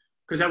 Chris,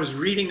 because I was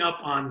reading up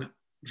on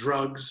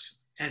drugs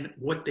and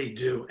what they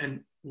do,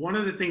 and one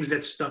of the things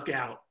that stuck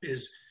out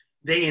is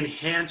they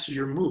enhance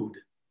your mood.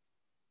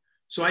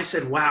 So I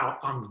said, wow,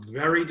 I'm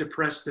very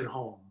depressed at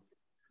home.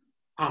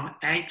 I'm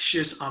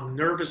anxious. I'm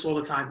nervous all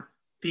the time.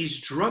 These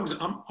drugs,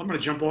 I'm going to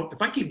jump off.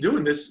 If I keep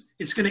doing this,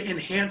 it's going to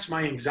enhance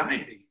my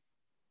anxiety.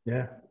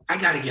 Yeah. I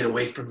got to get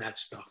away from that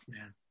stuff,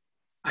 man.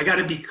 I got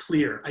to be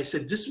clear. I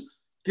said,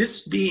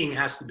 this being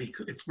has to be,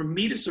 for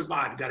me to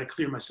survive, I got to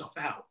clear myself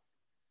out.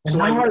 And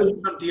so I know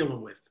what I'm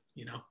dealing with,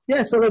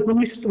 Yeah. So like when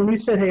you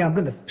said, hey, I'm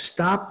going to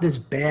stop this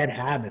bad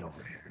habit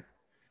over here.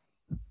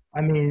 I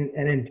mean,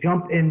 and then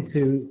jump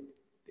into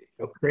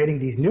creating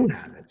these new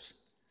habits.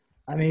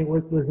 I mean,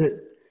 was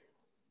it,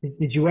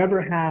 did you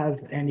ever have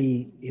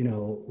any,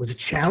 was it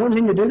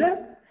challenging to do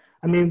that?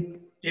 I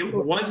mean, it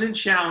wasn't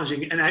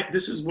challenging. And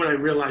this is what I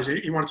realized.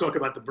 You want to talk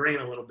about the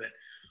brain a little bit.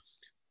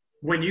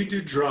 When you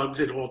do drugs,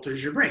 it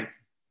alters your brain.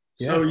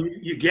 Yeah. So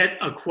you get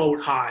a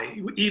quote high,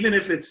 even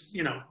if it's,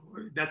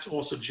 that's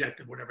all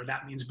subjective, whatever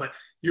that means, but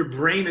your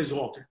brain is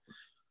altered.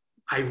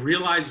 I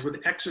realized with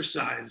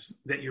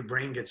exercise that your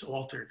brain gets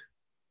altered.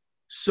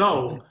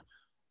 So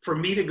for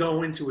me to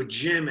go into a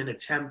gym and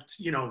attempt,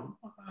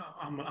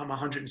 I'm a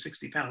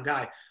 160-pound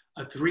guy,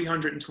 a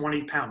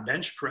 320-pound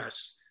bench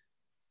press,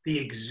 the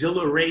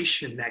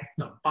exhilaration that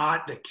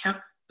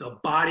the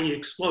body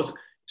explodes.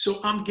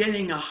 So I'm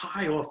getting a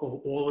high off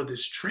of all of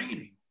this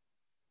training.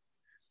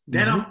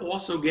 Then I'm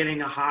also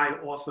getting a high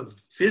off of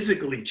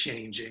physically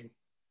changing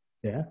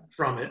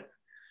from it,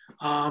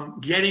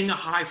 getting a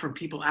high from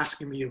people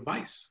asking me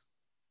advice.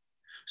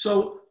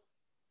 So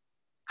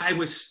I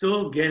was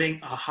still getting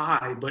a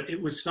high, but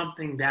it was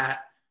something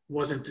that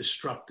wasn't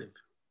destructive.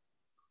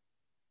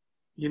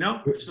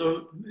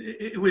 So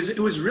it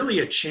was really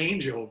a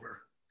changeover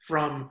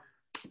from,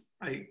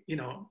 I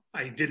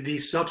did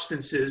these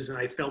substances and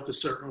I felt a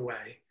certain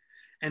way.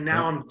 And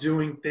now I'm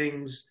doing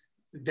things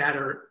that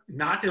are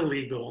not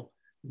illegal,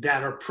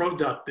 that are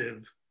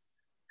productive,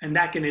 and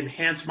that can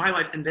enhance my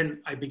life. And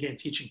then I began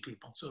teaching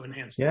people. So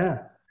enhance.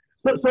 Yeah.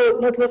 So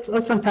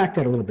let's unpack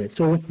that a little bit.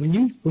 So when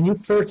you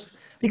first,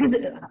 because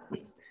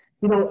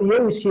you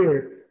always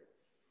hear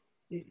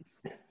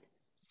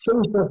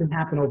change doesn't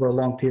happen over a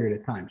long period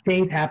of time.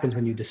 Change happens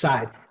when you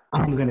decide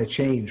I'm going to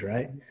change,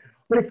 right?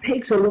 But it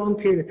takes a long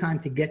period of time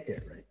to get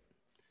there, right?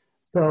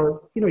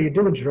 So you're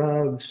doing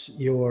drugs.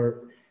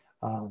 You're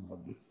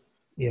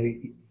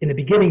in the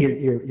beginning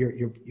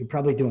you're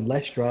probably doing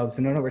less drugs,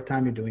 and then over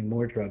time you're doing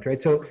more drugs,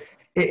 right? So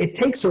it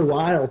takes a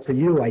while for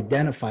you to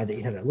identify that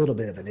you had a little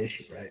bit of an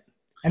issue, right?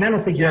 And I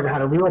don't think you ever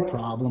had a real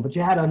problem, but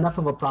you had enough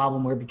of a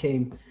problem where it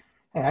became,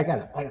 hey, I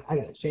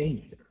gotta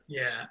change here.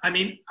 Yeah, I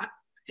mean,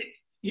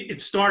 it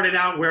started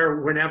out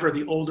where whenever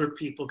the older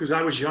people, because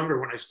I was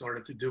younger when I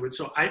started to do it,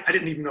 so I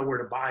didn't even know where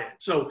to buy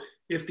it. So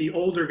if the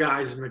older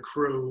guys in the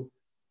crew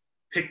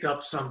picked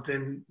up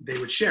something, they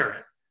would share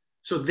it.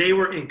 So they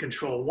were in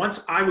control.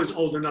 Once I was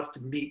old enough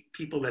to meet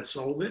people that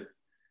sold it,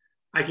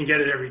 I can get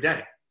it every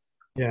day.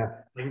 Yeah.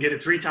 I can get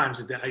it 3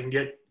 times a day. I can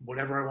get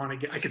whatever I want to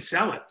get. I could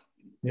sell it.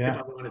 if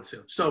I wanted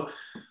to. So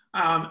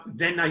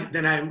then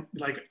I'm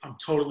like, I'm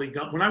totally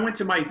gone. When I went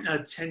to my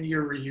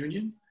 10-year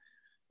reunion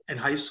in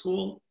high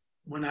school,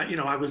 when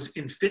I was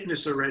in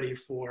fitness already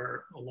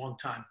for a long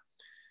time,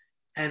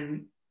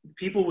 and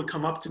people would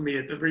come up to me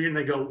at the reunion,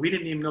 they go, "We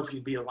didn't even know if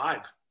you'd be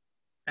alive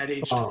at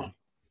age 20."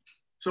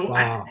 So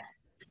wow.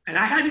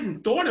 I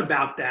hadn't thought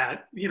about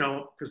that,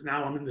 because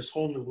now I'm in this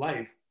whole new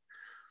life.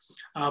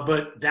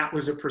 But that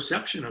was a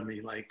perception of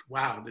me, like,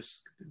 wow,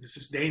 this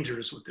is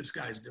dangerous what this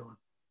guy's doing.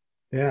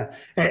 Yeah.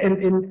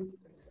 And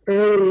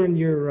early in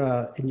your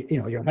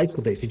high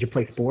school days, did you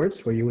play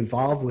sports? Were you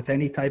involved with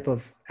any type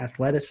of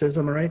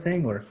athleticism or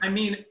anything? Or I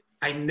mean,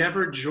 I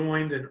never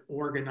joined an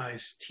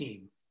organized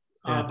team,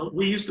 but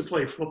we used to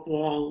play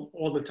football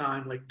all the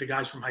time. Like the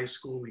guys from high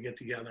school, we get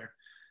together.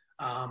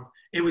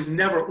 It was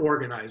never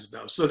organized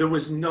though. So it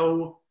was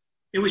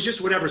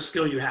just whatever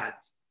skill you had.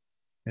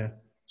 Yeah.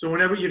 So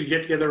whenever you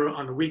get together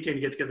on the weekend,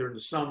 you get together in the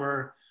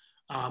summer,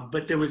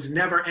 but there was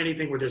never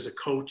anything where there's a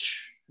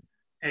coach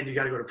and you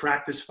got to go to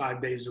practice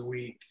 5 days a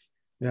week.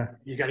 Yeah.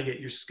 You got to get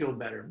your skill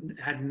better.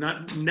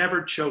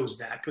 Never chose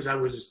that because I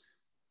was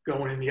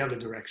going in the other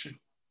direction.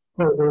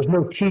 Well, there was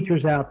no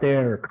teachers out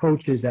there or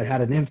coaches that had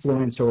an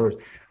influence or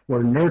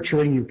were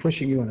nurturing you,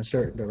 pushing you in a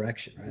certain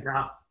direction, right?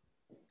 No,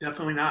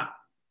 definitely not.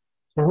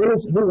 So who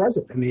was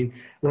it? I mean,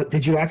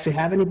 did you actually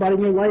have anybody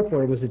in your life,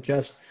 or was it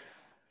just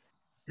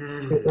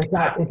it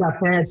got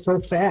bad so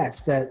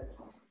fast that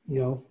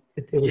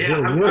it was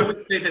really I weird?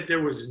 would say that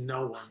there was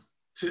no one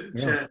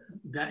to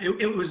that.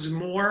 It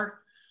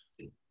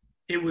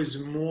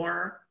was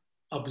more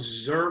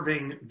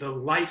observing the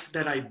life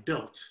that I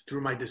built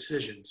through my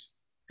decisions.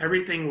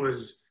 Everything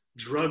was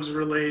drugs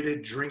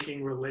related,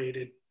 drinking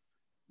related.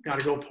 Got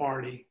to go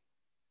party.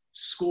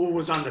 School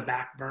was on the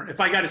back burner.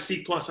 If I got a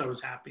C+, I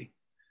was happy.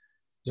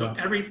 So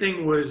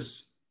everything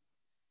was,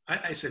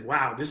 I said,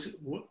 wow,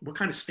 what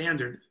kind of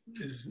standard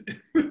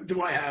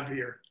do I have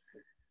here?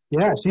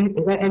 Yeah. See,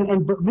 but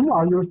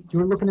meanwhile, you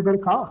were looking to go to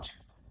college.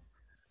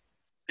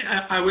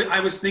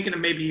 I was thinking of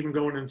maybe even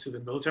going into the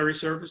military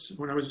service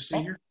when I was a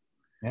senior.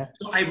 Yeah.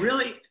 So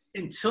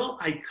until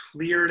I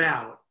cleared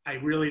out, I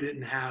really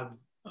didn't have,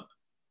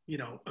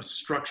 a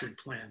structured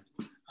plan.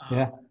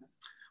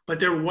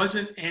 But there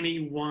wasn't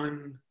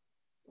anyone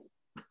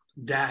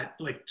that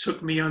like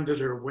took me under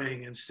their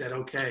wing and said,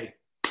 okay,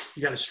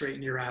 you got to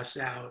straighten your ass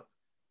out.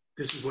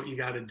 This is what you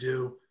got to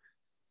do.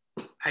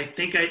 I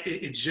think I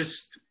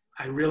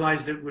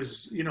realized it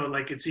was,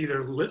 like it's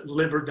either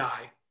live or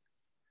die.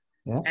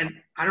 Yeah. And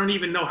I don't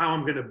even know how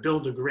I'm going to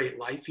build a great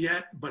life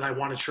yet, but I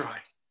want to try.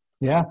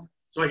 Yeah.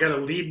 So I got to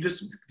leave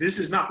this. This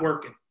is not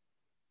working.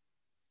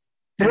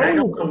 And I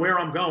don't know where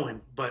I'm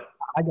going, but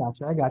I got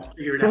you.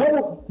 Figure it So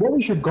out. what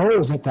was your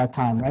goals at that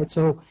time, right?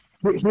 So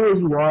here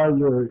you are,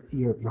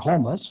 you're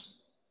homeless,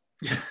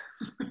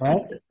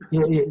 right?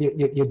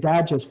 Your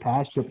dad just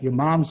passed. Your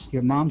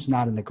mom's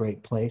not in a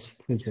great place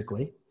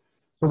physically.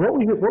 So what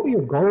were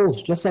your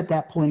goals just at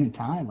that point in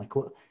time? Like,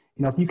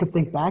 if you could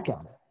think back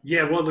on it.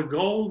 Yeah, well, the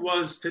goal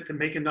was to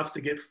make enough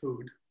to get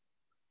food,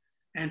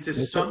 and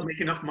to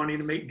make enough money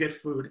to get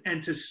food,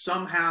 and to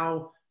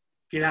somehow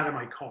get out of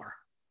my car.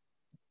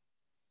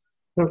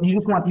 So you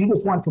just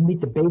want to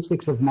meet the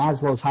basics of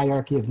Maslow's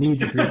hierarchy of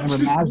needs. If you remember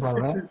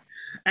Maslow, right?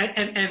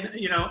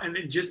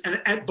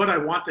 But I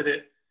wanted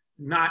it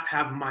not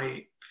have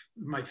my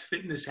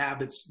fitness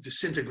habits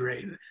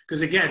disintegrate,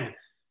 because again,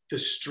 the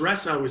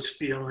stress I was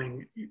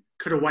feeling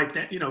could have wiped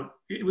that.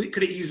 It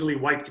could have easily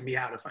wiped me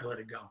out if I let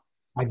it go.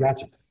 I got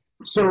you.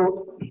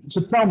 So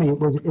tell me, it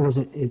was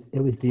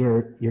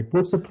your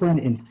discipline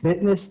in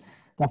fitness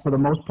that for the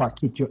most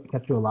part kept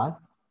you alive?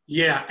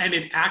 Yeah, and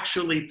it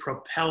actually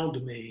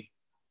propelled me.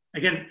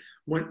 Again,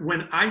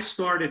 when I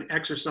started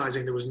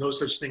exercising, there was no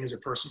such thing as a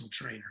personal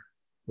trainer.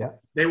 Yeah.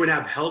 They would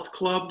have health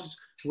clubs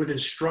with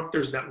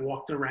instructors that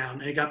walked around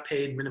and they got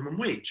paid minimum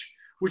wage,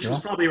 which was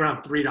probably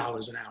around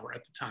 $3 an hour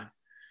at the time.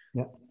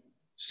 Yeah.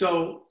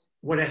 So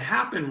what had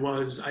happened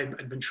was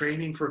I'd been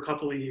training for a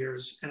couple of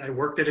years and I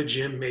worked at a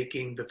gym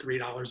making the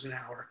 $3 an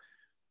hour.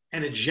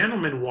 And a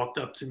gentleman walked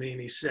up to me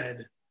and he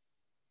said,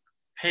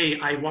 hey,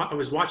 I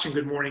was watching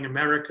Good Morning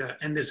America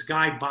and this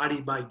guy,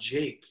 Body by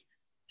Jake,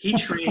 he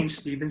trains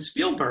Steven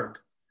Spielberg.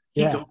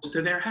 He goes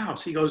to their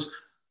house. He goes,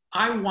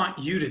 I want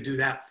you to do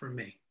that for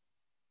me.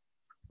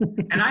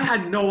 And I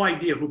had no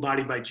idea who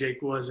Body by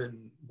Jake was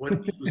and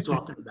what he was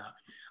talking about.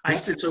 I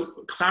said, so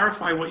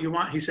clarify what you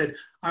want. He said,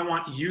 I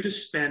want you to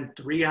spend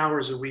 3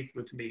 hours a week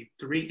with me,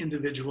 3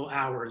 individual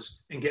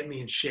hours, and get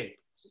me in shape.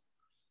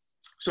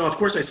 So of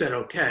course I said,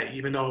 okay,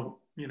 even though,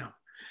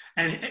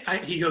 and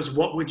he goes,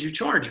 what would you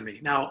charge me?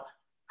 Now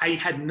I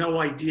had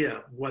no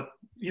idea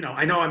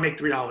I know I make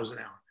 $3 an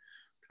hour.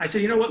 I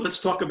said, you know what,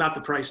 let's talk about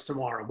the price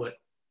tomorrow, but,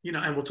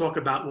 and we'll talk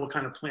about what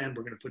kind of plan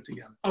we're going to put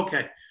together.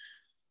 Okay.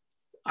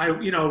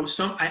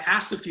 I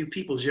asked a few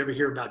people, did you ever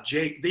hear about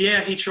Jake? Yeah,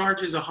 he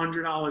charges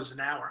 $100 an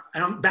hour.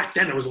 Back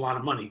then it was a lot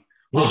of money.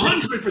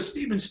 100 for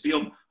Steven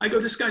Spielberg. I go,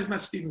 this guy's not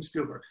Steven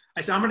Spielberg.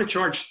 I said, I'm going to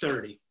charge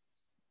 30.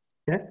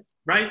 Okay.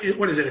 Right?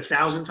 What is it?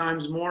 1,000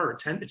 times more or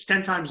 10? It's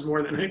 10 times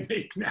more than I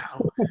make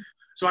now.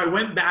 So I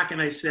went back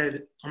and I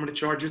said, I'm going to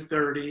charge you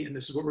 30 and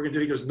this is what we're going to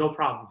do. He goes, no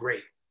problem.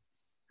 Great.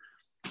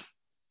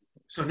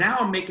 So now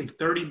I'm making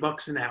 30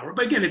 bucks an hour.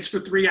 But again, it's for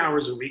 3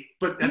 hours a week,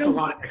 but that's a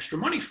lot of extra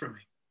money for me.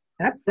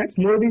 That's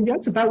more than,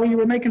 that's about what you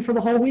were making for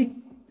the whole week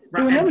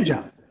doing another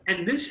job.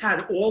 And this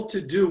had all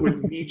to do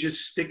with me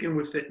just sticking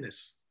with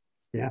fitness.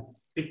 Yeah.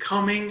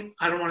 Becoming,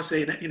 I don't want to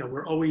say that, you know,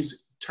 we're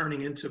always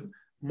turning into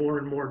more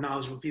and more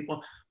knowledgeable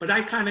people, but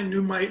I kind of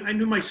knew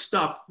my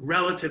stuff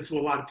relative to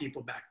a lot of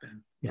people back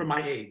then for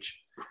my age.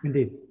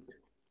 Indeed.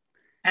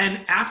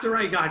 And after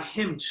I got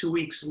him 2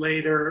 weeks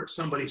later,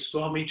 somebody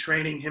saw me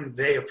training him,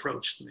 they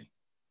approached me.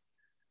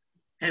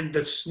 And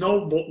the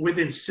snowball,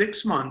 within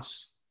 6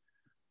 months,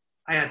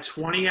 I had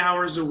 20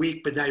 hours a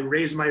week, but I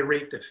raised my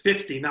rate to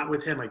 50, not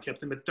with him, I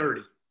kept him at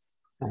 30.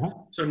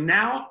 So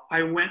now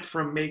I went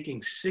from making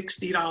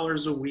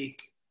 $60 a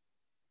week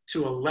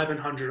to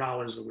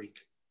 $1,100 a week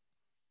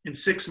in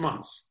 6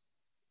 months.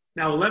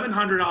 Now,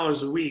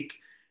 $1,100 a week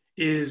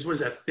is, what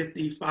is that,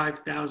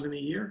 $55,000 a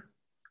year?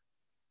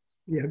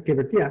 Yeah, give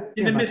it, yeah.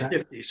 In the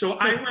mid-50s. So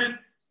I went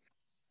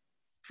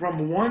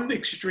from one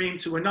extreme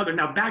to another.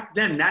 Now, back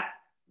then, that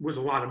was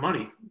a lot of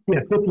money. Yeah,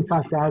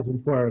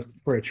 $55,000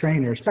 for a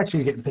trainer,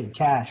 especially getting paid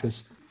cash,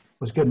 was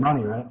good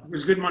money, right? It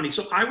was good money.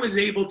 So I was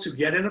able to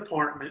get an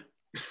apartment.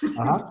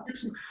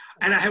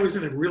 And I was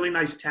in a really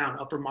nice town,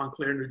 Upper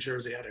Montclair, New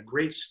Jersey. I had a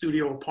great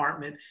studio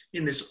apartment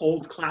in this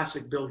old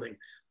classic building.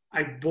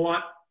 I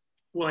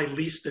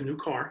leased a new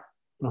car,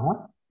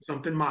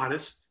 something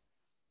modest.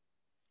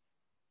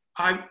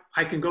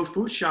 I can go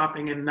food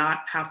shopping and not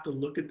have to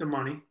look at the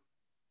money.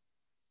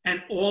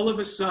 And all of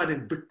a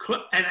sudden, because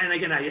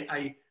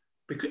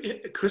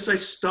I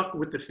stuck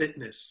with the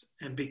fitness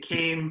and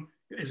became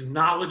as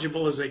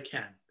knowledgeable as I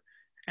can,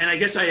 and I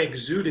guess I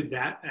exuded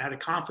that, I had a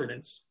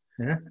confidence.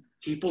 Yeah.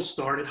 People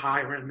started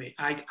hiring me.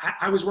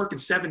 I was working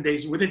 7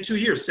 days, within 2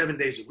 years, 7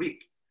 days a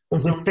week.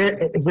 Is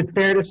it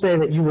fair to say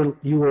that you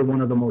were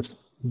one of the most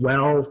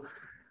well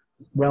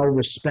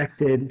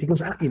respected,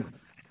 because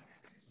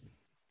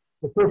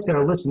the folks that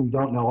are listening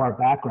don't know our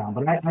background,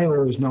 but I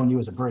always known you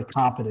as a very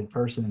competent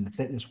person in the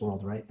fitness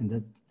world, right?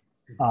 And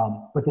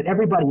but did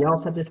everybody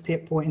else at this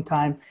point in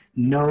time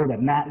know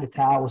that Matt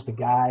Natale was the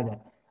guy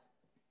that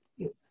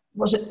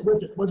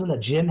wasn't a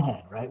gym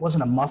head, right?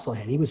 Wasn't a muscle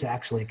head. He was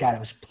actually a guy that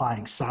was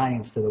applying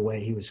science to the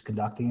way he was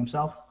conducting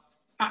himself.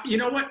 You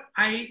know what?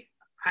 I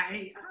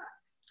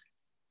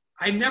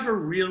never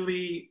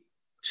really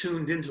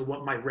tuned into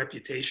what my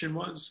reputation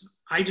was.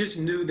 I just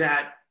knew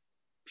that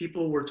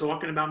people were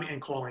talking about me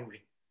and calling me.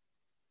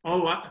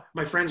 Oh,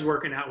 my friend's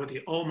working out with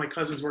you. Oh, my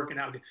cousin's working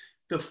out with you.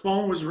 The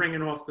phone was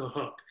ringing off the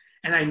hook.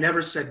 And I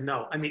never said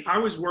no. I mean, I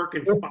was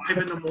working 5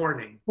 in the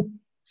morning.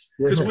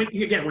 Because when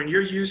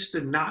you're used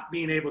to not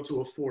being able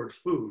to afford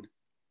food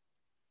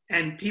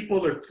and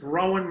people are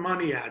throwing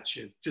money at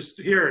you,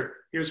 just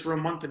here's for a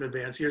month in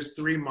advance, here's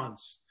 3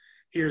 months,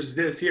 here's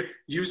this, here,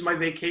 use my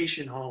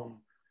vacation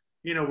home.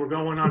 You know, we're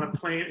going on a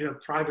plane, a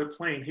private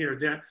plane here,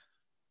 there.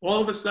 All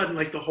of a sudden,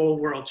 like the whole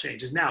world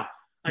changes. Now,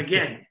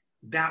 again,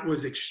 that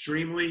was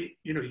extremely,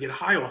 you get a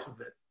high off of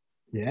it.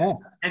 Yeah.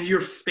 And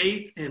your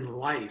faith in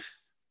life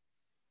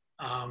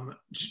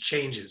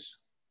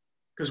changes.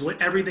 Because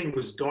everything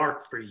was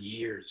dark for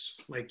years.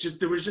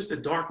 There was just a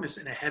darkness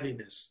and a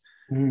heaviness.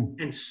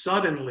 And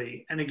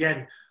suddenly, and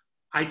again,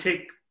 I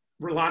take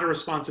a lot of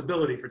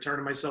responsibility for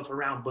turning myself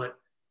around, but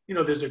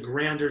there's a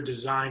grander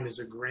design, there's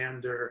a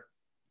grander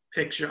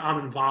picture. I'm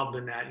involved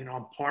in that,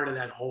 I'm part of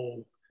that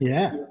whole.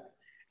 Yeah.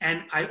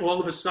 And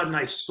all of a sudden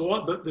I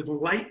saw the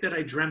light that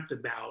I dreamt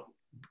about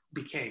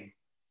became.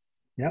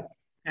 Yep.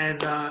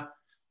 And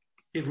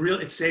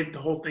it saved, the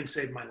whole thing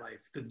saved my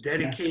life. The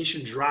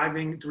dedication,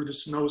 driving through the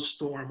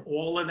snowstorm,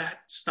 all of that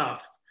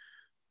stuff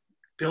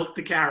built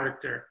the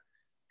character.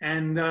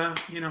 And,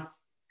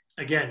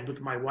 again, with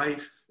my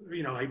wife,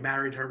 I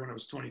married her when I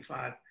was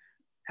 25,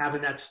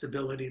 having that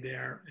stability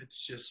there,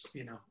 it's just,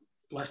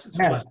 blessings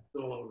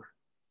all over.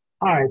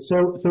 All right.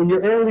 So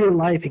your earlier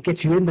life, it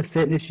gets you into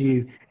fitness.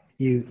 I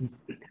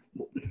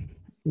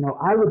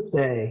would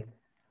say,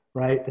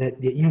 right,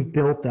 that you've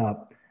built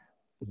up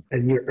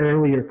in your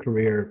earlier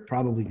career,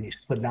 probably these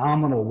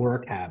phenomenal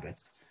work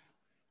habits,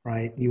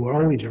 right? You were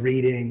always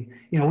reading,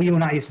 you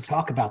and I used to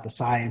talk about the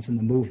science and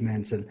the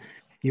movements, and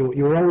you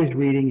were always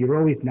reading, you were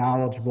always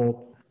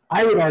knowledgeable.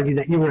 I would argue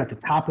that you were at the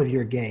top of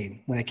your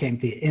game when it came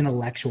to the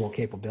intellectual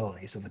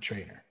capabilities of a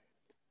trainer,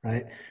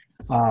 right?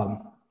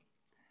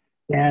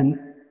 And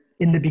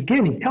in the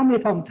beginning, tell me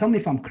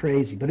if I'm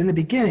crazy, but in the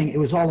beginning, it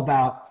was all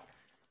about,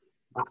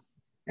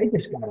 I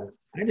just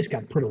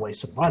gotta put away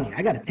some money.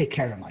 I got to take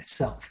care of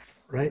myself,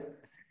 right?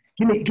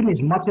 Give me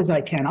as much as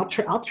I can. I'll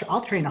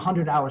train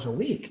 100 hours a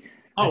week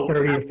at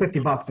 30 or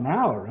 $50 an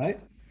hour, right?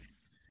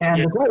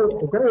 And the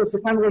goal is to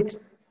kind of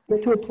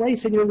get to a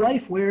place in your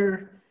life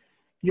where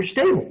you're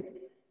stable.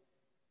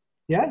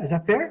 Yeah, is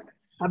that fair?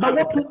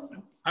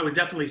 I would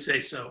definitely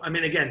say so. I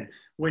mean, again,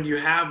 when you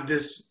have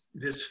this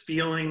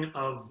feeling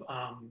of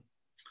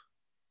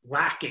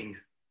lacking,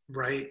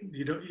 right?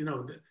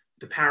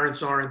 The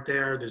parents aren't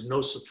there. There's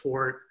no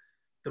support.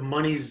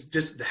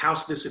 the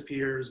house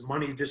disappears,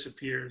 money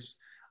disappears.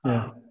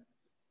 Yeah.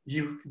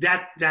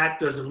 That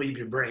doesn't leave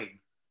your brain.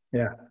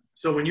 Yeah.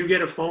 So when you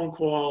get a phone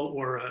call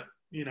or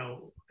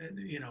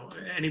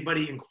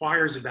anybody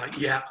inquires about,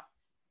 yeah,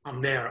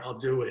 I'm there, I'll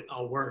do it,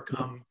 I'll work.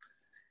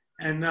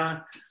 And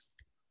at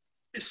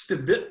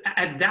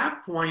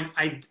that point,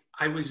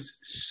 I was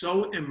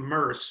so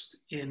immersed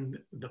in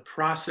the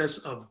process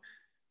of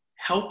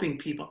helping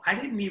people. I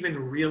didn't even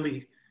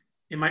really,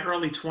 in my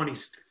early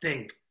 20s,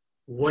 think,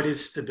 what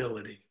is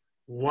stability?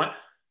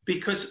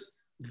 Because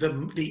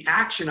the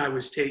action I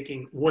was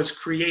taking was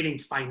creating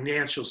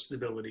financial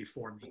stability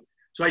for me.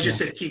 So I just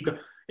said, keep going.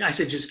 I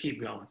said, just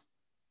keep going.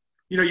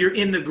 You're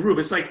in the groove.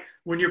 It's like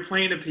when you're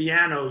playing a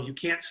piano, you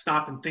can't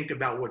stop and think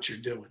about what you're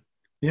doing.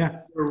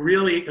 Yeah. You're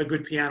really a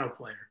good piano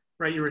player,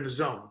 right? You're in the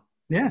zone.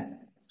 Yeah.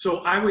 So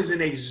I was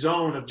in a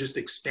zone of just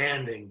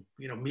expanding,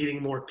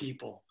 meeting more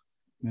people,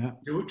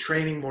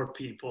 training more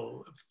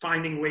people,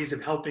 finding ways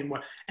of helping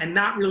more, and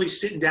not really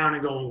sitting down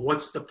and going,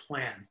 what's the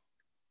plan?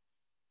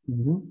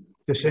 Mm-hmm.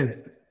 Just in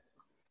it.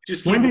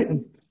 Just keep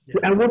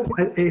at what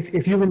point,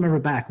 if you remember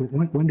back,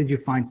 when did you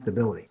find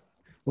stability?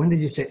 When did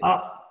you say,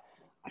 oh,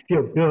 I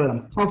feel good,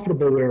 I'm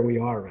comfortable where we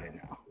are right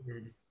now?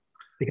 Mm-hmm.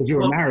 Because you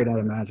were married, I'd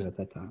imagine, at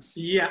that time.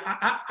 Yeah,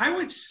 I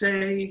would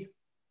say,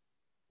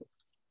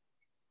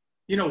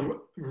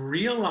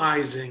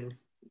 realizing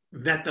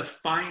that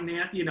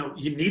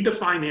you need the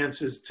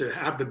finances to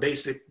have the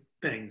basic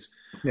things.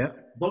 Yeah.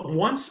 But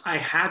once I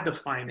had the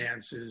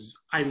finances,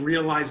 I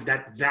realized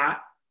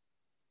that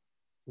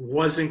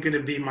wasn't going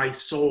to be my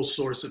sole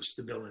source of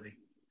stability.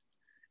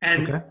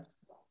 And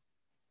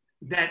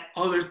that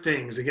other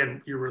things,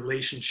 again, your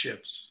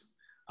relationships,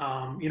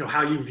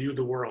 how you view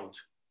the world,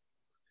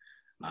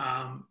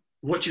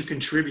 what you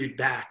contribute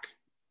back,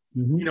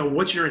 mm-hmm.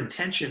 What's your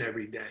intention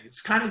every day?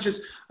 It's kind of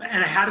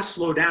and I had to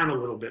slow down a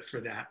little bit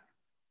for that.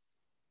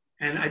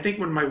 And I think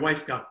when my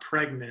wife got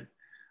pregnant,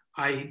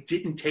 I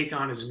didn't take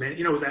on as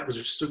many, that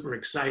was super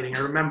exciting. I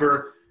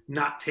remember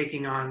not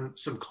taking on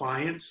some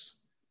clients,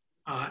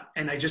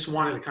 and I just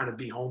wanted to kind of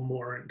be home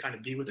more and kind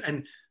of be with,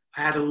 and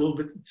I had a little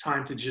bit of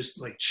time to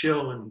just like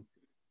chill and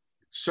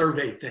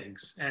survey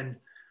things. And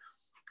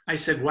I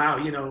said, wow,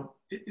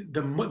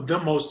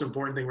 the most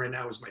important thing right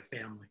now is my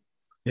family.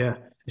 Yeah.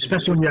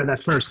 Especially when you have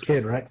that first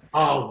kid, right?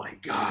 Oh my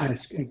God.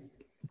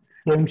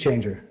 Game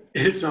changer.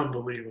 It's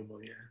unbelievable.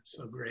 Yeah. It's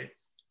so great.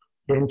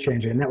 Game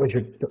changer. And that was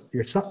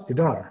your son, your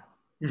daughter,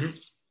 mm-hmm.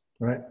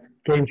 right?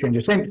 Game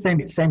changer.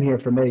 Same here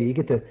for me. You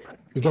get to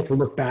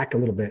look back a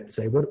little bit and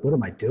say, what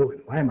am I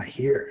doing? Why am I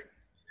here?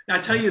 I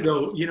tell you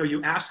though,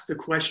 you ask the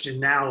question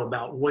now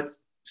about what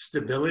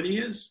stability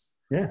is.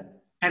 Yeah.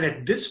 And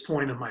at this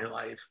point in my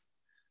life,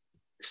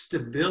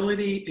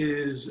 stability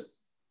is,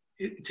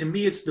 to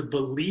me, it's the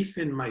belief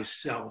in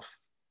myself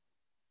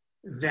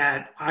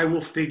that I will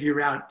figure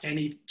out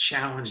any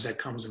challenge that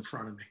comes in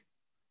front of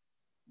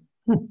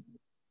me.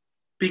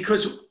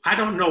 Because I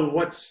don't know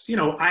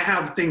I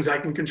have things I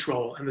can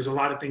control, and there's a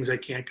lot of things I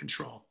can't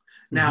control.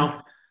 Mm-hmm.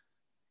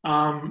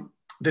 Now,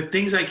 the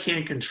things I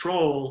can't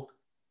control,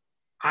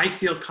 I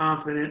feel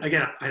confident.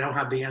 Again, I don't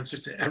have the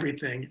answer to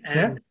everything.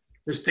 And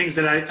there's things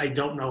that I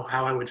don't know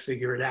how I would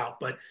figure it out.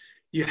 But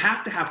you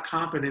have to have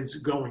confidence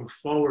going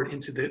forward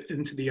into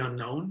the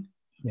unknown.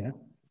 Yeah.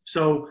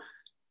 So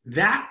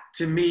that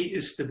to me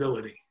is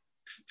stability.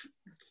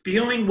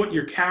 Feeling what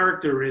your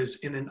character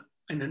is in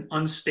an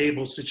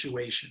unstable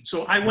situation.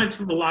 So I went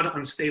through a lot of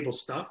unstable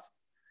stuff.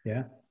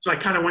 Yeah. So I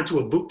kind of went to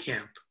a boot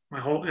camp my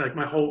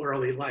whole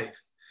early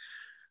life.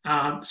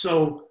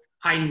 So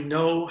I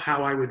know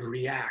how I would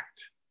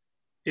react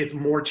if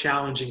more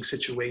challenging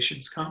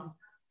situations come.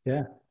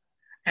 Yeah.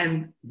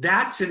 And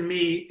that to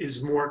me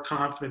is more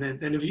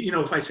confident than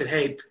if I said,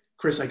 hey,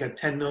 Chris, I got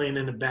 10 million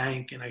in the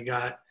bank and I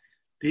got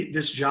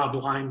this job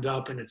lined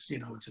up and it's a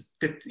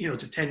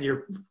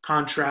 10-year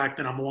contract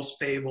and I'm all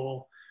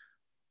stable.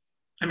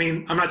 I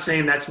mean, I'm not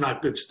saying that's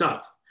not good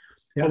stuff,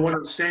 but what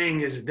I'm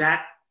saying is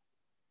that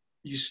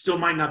you still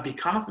might not be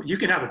confident. You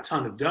can have a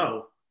ton of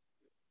dough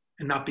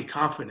and not be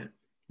confident.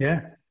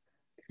 Yeah.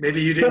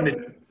 Maybe you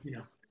didn't,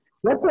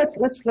 Let's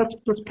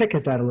pick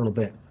at that a little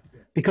bit.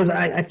 Because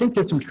I think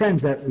there's some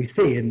trends that we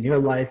see in your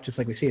life, just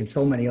like we see in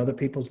so many other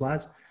people's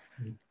lives.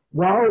 Mm-hmm.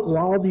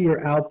 While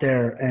you're out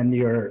there and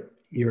you're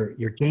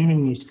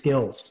gaining these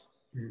skills,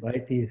 mm-hmm.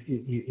 right?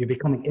 You're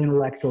becoming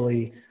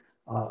intellectually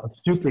a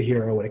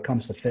superhero when it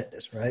comes to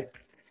fitness, right?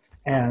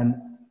 And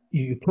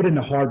you put in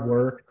the hard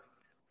work,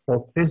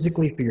 both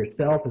physically for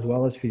yourself as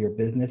well as for your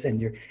business, and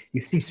you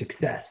see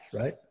success,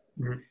 right?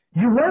 Mm-hmm.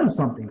 You learn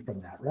something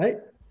from that, right?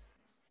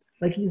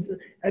 Like,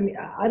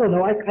 I don't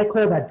know. I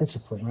call that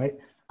discipline, right?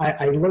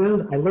 I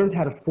learned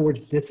how to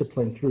forge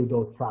discipline through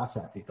those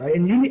processes, right?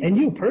 And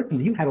you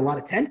personally, you had a lot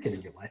of tension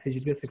in your life, as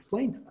you just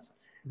explained to us.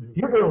 Mm-hmm.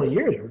 Your early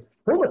years were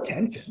full of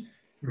tension.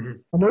 Mm-hmm.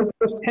 And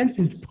those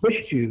tensions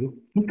pushed you,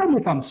 you tell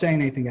me if I'm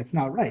saying anything that's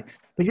not right,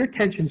 but your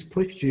tensions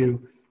pushed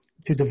you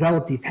to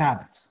develop these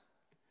habits.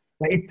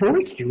 Right? It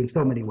forced you in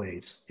so many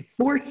ways. It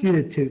forced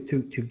you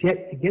to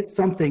get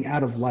something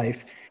out of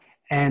life,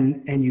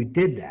 and you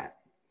did that.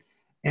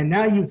 And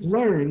now you've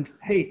learned,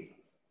 hey,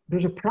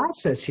 there's a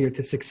process here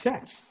to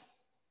success,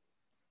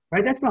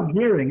 right? That's what I'm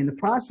hearing. And the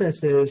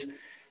process is,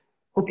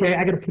 okay,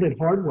 I got to put in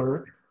hard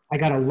work. I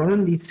got to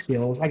learn these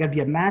skills. I got to be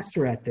a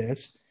master at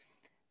this.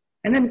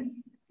 And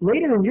then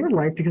later in your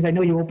life, because I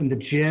know you opened the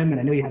gym and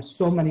I know you have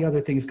so many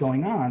other things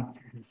going on,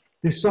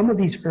 there's some of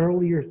these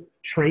earlier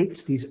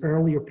traits, these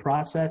earlier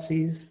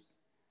processes,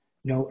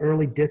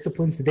 early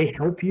disciplines. Did they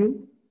help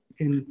you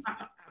in?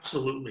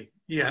 Absolutely.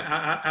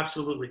 Yeah,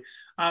 absolutely.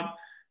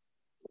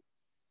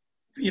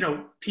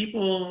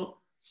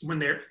 People, when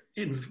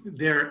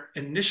they're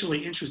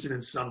initially interested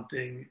in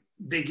something,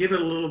 they give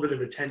it a little bit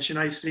of attention,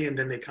 I see, and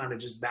then they kind of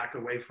just back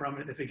away from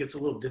it if it gets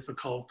a little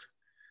difficult,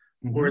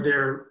 or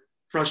they're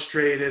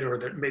frustrated, or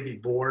they're maybe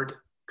bored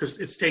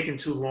because it's taken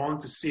too long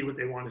to see what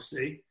they want to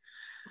see.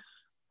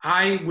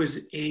 I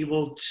was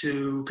able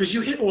to, because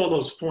you hit all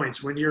those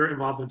points when you're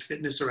involved in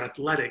fitness or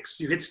athletics,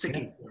 you hit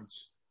sticking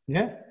points.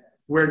 Yeah.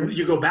 Where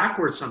you go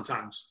backwards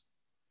sometimes.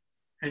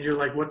 And you're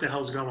like, what the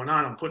hell's going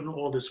on? I'm putting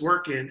all this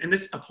work in. And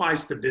this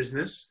applies to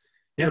business.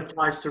 It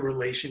applies to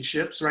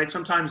relationships, right?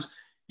 Sometimes,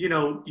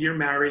 you're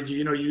married,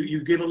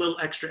 you give a little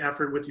extra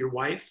effort with your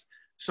wife.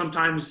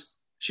 Sometimes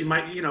she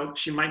might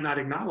not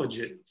acknowledge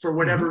it for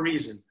whatever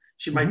reason.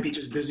 She might be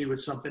just busy with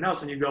something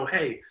else. And you go,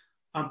 hey,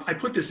 I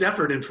put this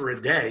effort in for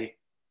a day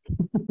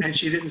and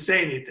she didn't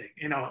say anything,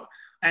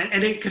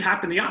 and it could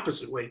happen the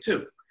opposite way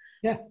too.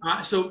 Yeah.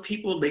 So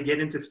people, they get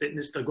into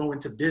fitness, they'll go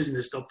into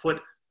business, they'll put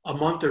a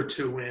month or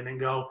two in and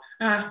go,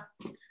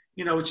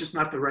 it's just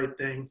not the right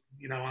thing.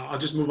 I'll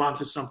just move on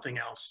to something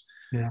else.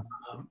 Yeah.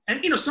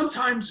 And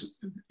sometimes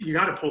you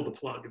got to pull the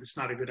plug if it's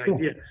not a good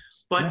idea.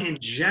 But in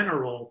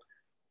general,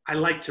 I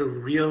like to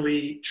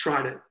really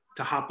try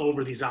to hop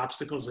over these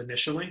obstacles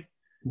initially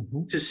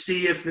to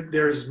see if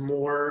there's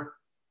more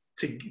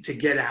to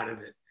get out of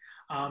it.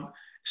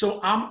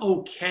 So I'm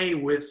okay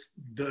with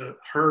the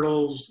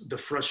hurdles, the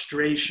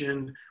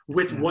frustration,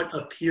 with what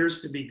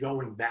appears to be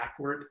going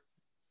backward,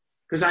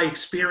 because I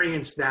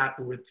experienced that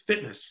with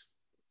fitness.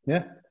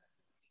 Yeah.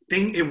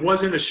 It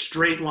wasn't a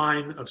straight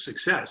line of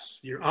success.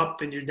 You're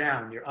up and you're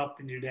down, you're up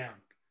and you're down.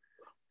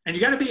 And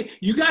you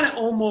got to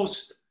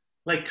almost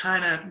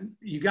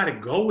you got to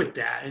go with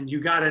that, and you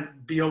got to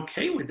be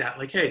okay with that.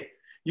 Like, hey,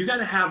 you got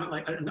to have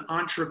like an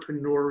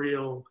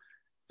entrepreneurial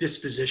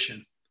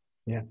disposition.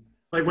 Yeah.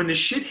 Like when the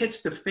shit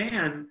hits the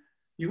fan,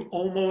 you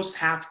almost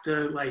have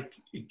to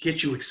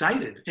get you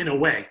excited in a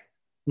way,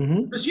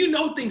 because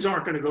things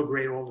aren't going to go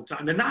great all the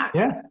time. They're not.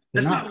 Yeah,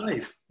 that's not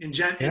life in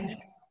general.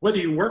 Whether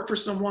you work for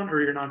someone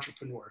or you're an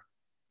entrepreneur,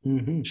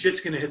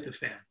 shit's going to hit the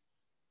fan.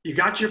 You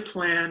got your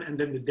plan, and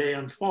then the day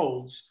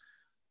unfolds,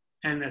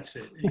 and that's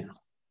it.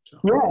 So.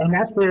 Yeah, and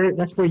that's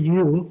where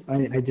you.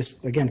 I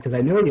just, again, because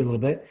I know you a little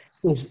bit,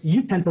 is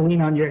you tend to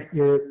lean on your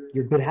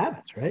good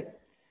habits, right?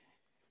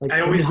 Like,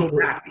 I always go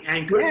back, the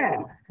anchor.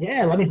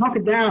 Yeah. Let me hunker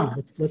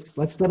down.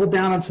 Let's double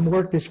down on some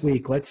work this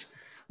week. Let's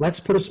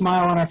put a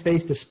smile on our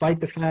face despite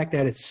the fact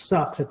that it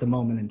sucks at the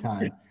moment in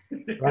time,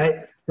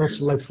 right?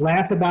 Let's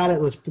laugh about it.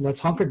 Let's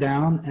hunker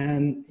down,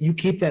 and you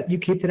keep to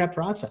that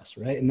process,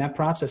 right? And that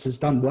process is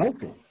done well.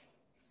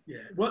 Yeah.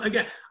 Well,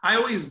 again, I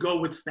always go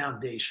with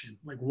foundation.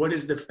 Like, what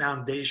is the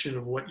foundation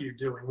of what you're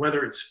doing?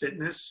 Whether it's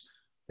fitness,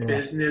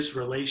 business,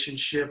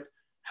 relationship,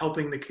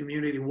 helping the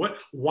community.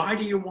 Why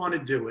do you want to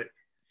do it?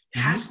 It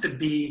has to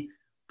be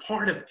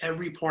part of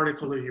every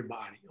particle of your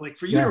body. Like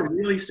for you to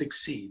really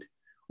succeed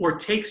or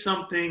take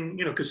something,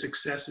 because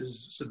success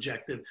is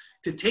subjective,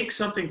 to take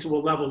something to a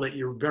level that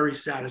you're very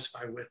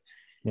satisfied with.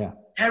 Yeah.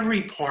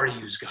 Every part of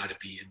you's got to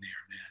be in there,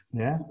 man.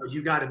 Yeah.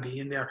 You got to be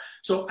in there.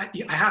 So I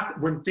have to,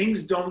 when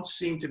things don't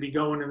seem to be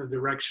going in the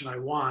direction I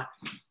want,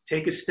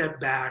 take a step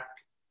back,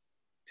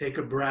 take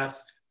a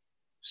breath,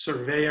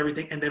 survey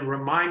everything, and then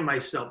remind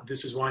myself,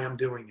 this is why I'm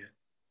doing it.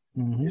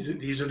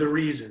 These are the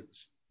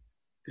reasons.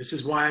 This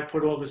is why I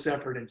put all this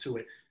effort into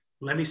it.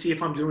 Let me see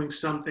if I'm doing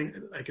something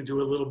I can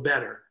do a little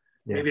better.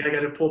 Yeah. Maybe I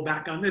got to pull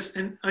back on this.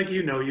 And like,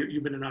 you've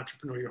been an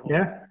entrepreneur your whole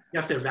life. You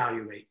have to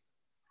evaluate.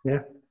 Yeah.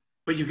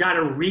 But you got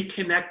to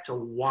reconnect to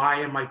why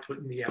am I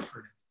putting the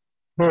effort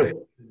in? Right.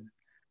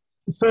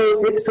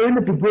 So in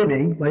the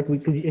beginning,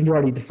 and you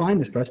already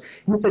defined this for us,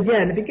 you said,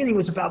 in the beginning it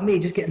was about me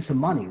just getting some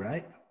money,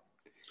 right?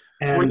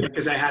 And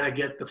because I had to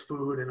get the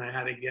food and I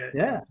had to get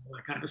all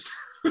that kind of stuff.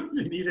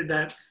 You needed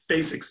that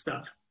basic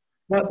stuff.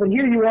 But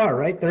here you are,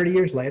 right? 30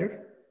 years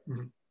later,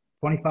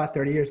 25,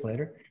 30 years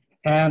later.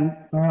 And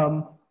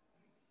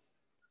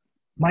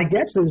my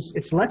guess is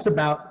it's less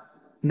about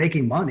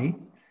making money.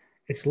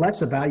 It's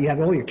less about, you have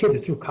all your kids are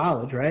through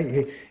college, right?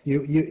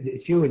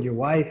 It's you and your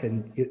wife,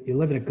 and you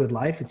live in a good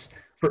life.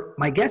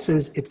 My guess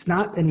is it's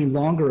not any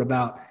longer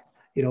about,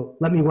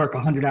 let me work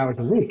 100 hours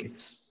a week.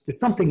 There's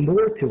something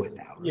more to it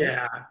now.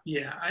 Right?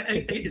 Yeah.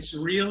 It's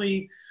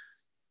really,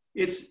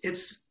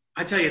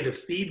 I tell you, the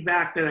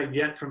feedback that I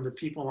get from the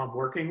people I'm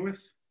working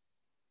with,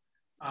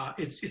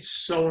 it's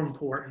so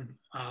important.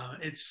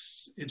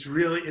 It's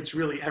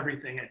really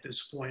everything at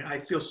this point. I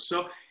feel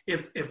so,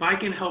 if I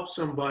can help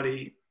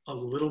somebody a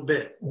little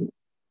bit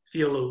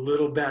feel a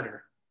little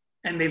better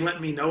and they let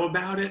me know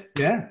about it,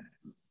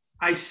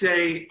 I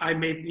say I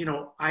made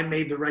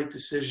the right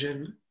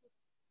decision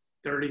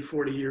 30,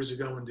 40 years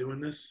ago in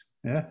doing this.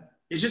 Yeah.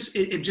 It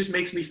just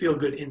makes me feel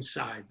good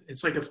inside.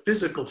 It's like a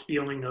physical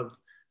feeling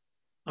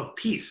of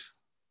peace.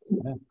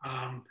 Yeah.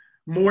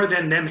 More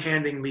than them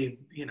handing me,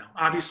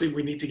 obviously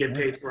we need to get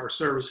paid for our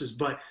services,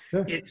 but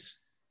sure.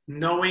 It's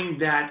knowing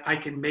that I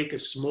can make a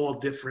small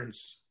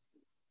difference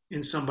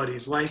in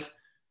somebody's life.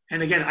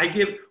 And again,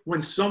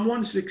 when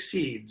someone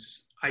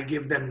succeeds, I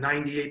give them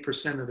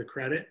 98% of the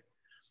credit.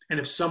 And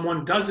if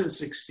someone doesn't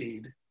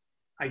succeed,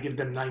 I give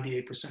them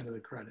 98% of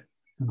the credit.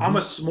 Mm-hmm. I'm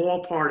a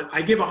small part.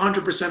 I give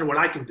 100% of what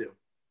I can do.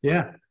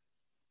 Yeah.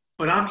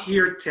 But I'm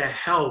here to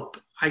help.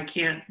 I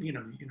can't,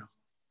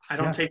 I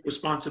don't take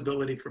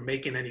responsibility for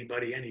making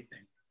anybody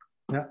anything.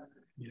 Yeah.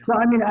 So,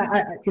 I mean,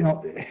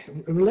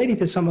 relating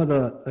to some of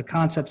the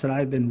concepts that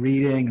I've been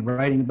reading and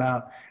writing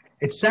about,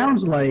 it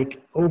sounds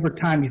like over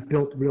time you've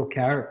built real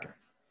character,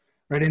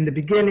 right? In the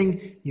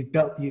beginning, you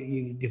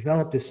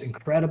developed this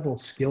incredible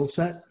skill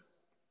set,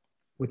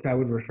 which I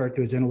would refer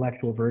to as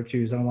intellectual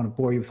virtues. I don't want to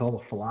bore you with all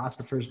the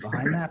philosophers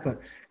behind that, but,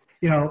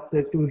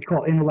 we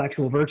call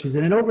intellectual virtues.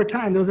 And then over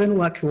time, those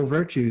intellectual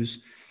virtues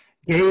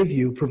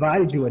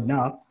provided you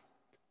enough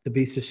to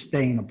be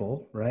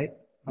sustainable, right?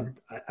 I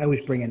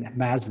always bring in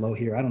Maslow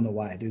here. I don't know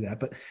why I do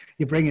that, but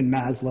you bring in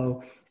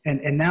Maslow,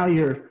 and now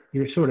you're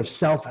sort of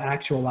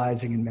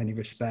self-actualizing in many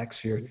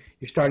respects. You're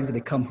starting to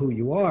become who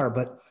you are.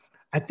 But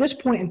at this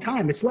point in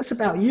time, it's less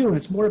about you and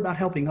it's more about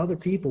helping other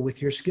people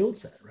with your skill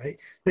set, right?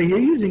 So you're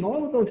using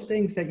all of those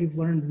things that you've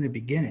learned in the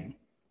beginning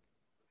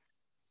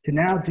to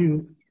now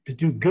do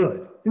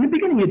good. In the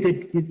beginning, you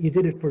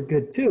did it for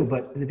good too,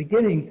 but in the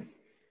beginning,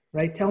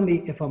 right? Tell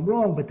me if I'm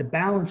wrong, but the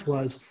balance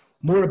was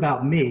more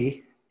about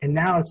me. And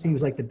now it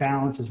seems like the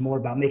balance is more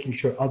about making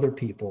sure other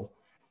people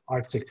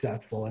are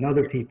successful and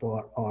other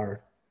people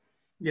are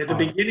the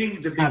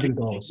beginning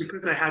goals.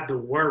 Because I had to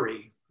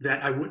worry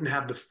that I wouldn't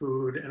have the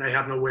food and I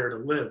have nowhere to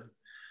live.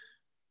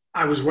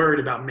 I was worried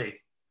about me.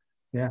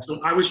 Yeah.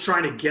 So I was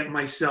trying to get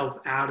myself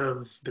out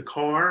of the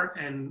car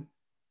and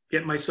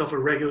get myself a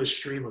regular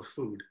stream of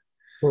food.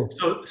 Cool.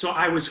 So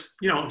I was,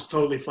 I was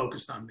totally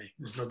focused on me.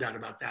 There's no doubt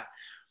about that.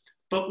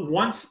 But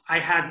once I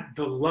had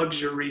the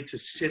luxury to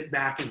sit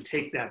back and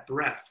take that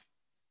breath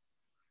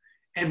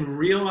and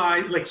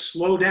realize, like,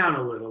 slow down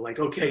a little, like,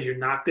 okay, you're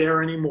not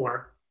there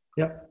anymore.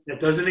 Yep. That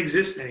doesn't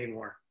exist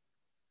anymore.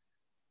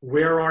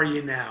 Where are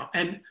you now?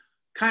 And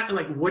kind of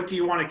like, what do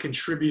you want to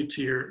contribute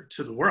to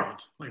the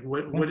world? Like,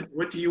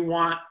 what do you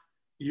want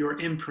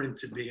your imprint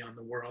to be on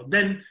the world?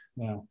 Then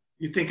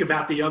you think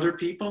about the other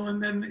people,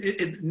 and then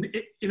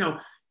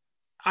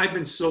I've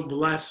been so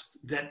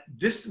blessed that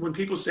when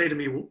people say to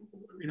me,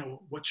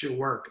 what's your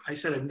work? I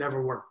said, I've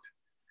never worked.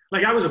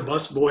 Like, I was a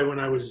busboy when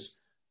I was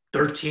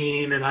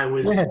 13 and I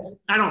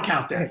don't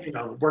count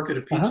that, worked at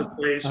a pizza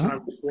place when I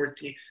was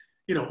 14,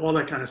 all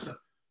that kind of stuff.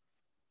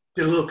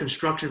 Did a little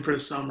construction for the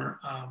summer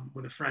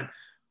with a friend.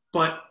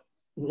 But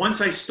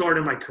once I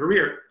started my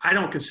career, I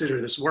don't consider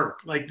this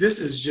work. Like, this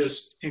is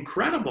just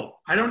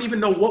incredible. I don't even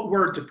know what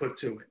word to put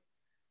to it.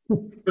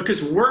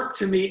 Because work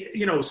to me,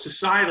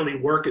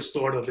 societally, work is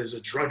thought of as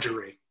a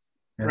drudgery,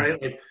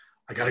 right? Like,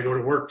 I got to go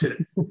to work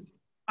today.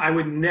 I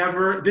would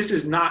never, this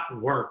is not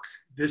work.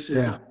 This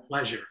is a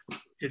pleasure.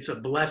 It's a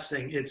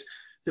blessing. It's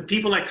the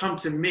people that come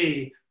to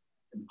me,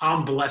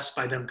 I'm blessed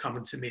by them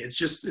coming to me. It's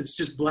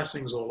just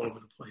blessings all over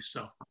the place.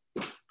 So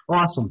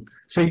awesome.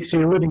 So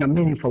you're living a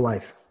meaningful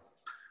life.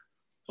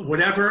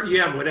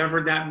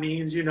 Whatever that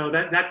means,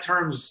 that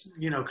term's,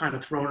 kind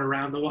of thrown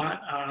around a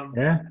lot.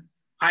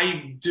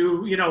 I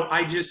do,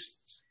 I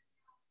just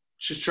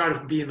try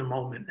to be in the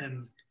moment.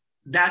 And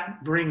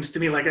that brings to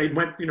me, like I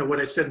went, what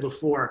I said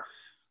before,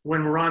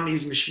 when we're on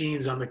these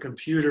machines, on the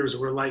computers,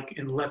 we're like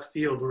in left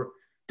field. We're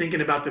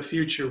thinking about the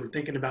future. We're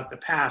thinking about the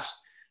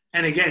past.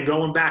 And again,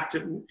 going back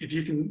to, if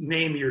you can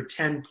name your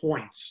 10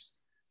 points,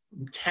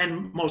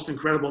 10 most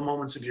incredible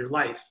moments of your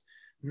life,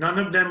 none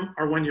of them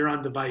are when you're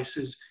on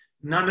devices.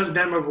 None of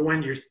them are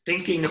when you're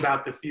thinking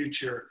about the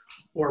future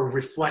or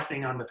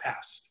reflecting on the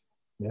past.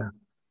 Yeah.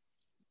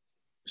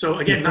 So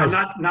again,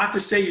 not to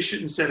say you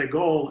shouldn't set a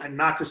goal and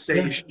not to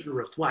say you shouldn't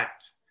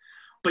reflect,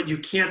 but you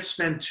can't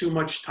spend too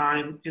much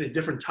time in a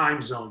different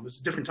time zone. It's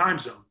a different time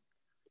zone.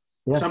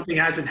 Yeah. Something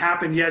hasn't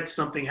happened yet.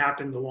 Something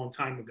happened a long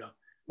time ago.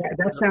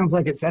 That sounds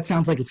like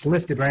it's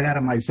lifted right out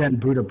of my Zen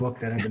Buddha book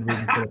that I've been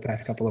reading for the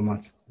past couple of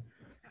months.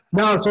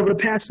 No, so over the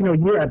past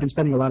year, I've been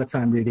spending a lot of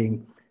time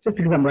reading, just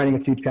because I'm writing a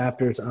few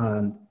chapters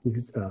on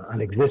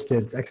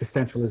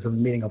existentialism,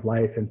 meaning of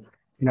life, and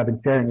I've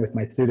been sharing with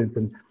my students.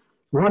 And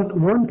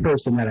one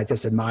person that I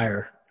just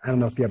admire, I don't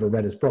know if you ever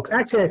read his books.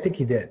 Actually, I think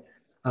he did.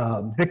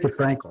 Viktor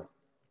Frankl.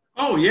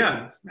 Oh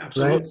yeah,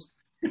 absolutely.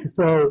 Right?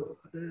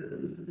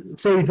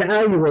 So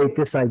evaluate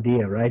this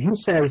idea, right? He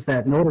says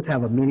that in order to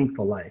have a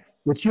meaningful life,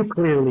 which you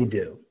clearly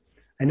do,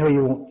 I know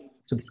you won't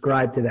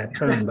subscribe to that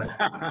term, but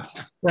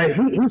right,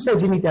 he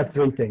says you need to have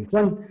three things.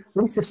 One, at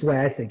least this is the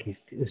way I think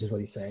this is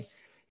what he's saying.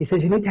 He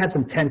says you need to have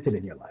some tension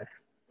in your life,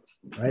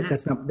 right?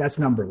 Mm-hmm. That's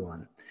number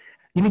one.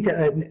 you need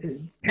to,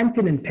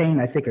 tension and pain,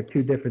 I think, are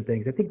two different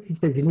things. I think he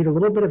says you need a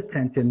little bit of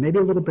tension, maybe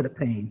a little bit of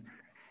pain.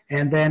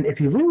 And then if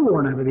you really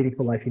want to have a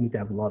meaningful life, you need to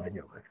have love in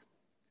your life,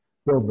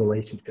 build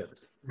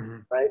relationships,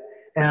 right?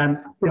 And,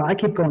 I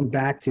keep going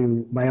back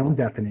to my own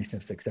definition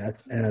of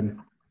success. And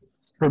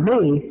for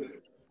me,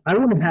 I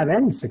wouldn't have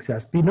any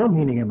success, be no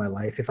meaning in my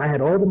life if I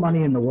had all the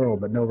money in the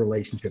world, but no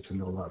relationships and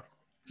no love,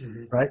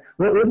 right?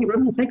 What do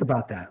you think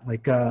about that?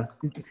 Like, do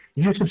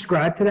you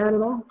subscribe to that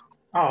at all?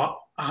 Oh,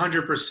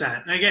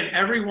 100%. And again,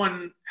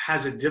 everyone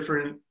has a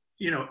different,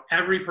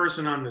 every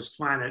person on this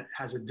planet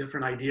has a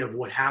different idea of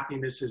what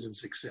happiness is and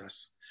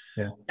success.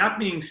 Yeah. That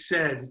being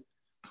said,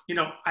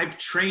 I've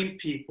trained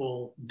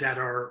people that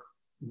are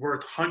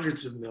worth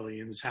hundreds of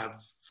millions,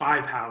 have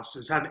 5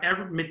 houses, have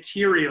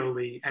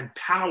materially and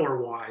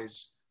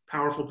power-wise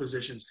powerful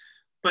positions,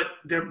 but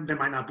they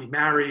might not be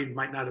married,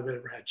 might not have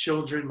ever had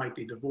children, might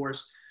be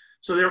divorced.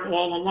 So they're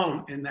all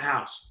alone in the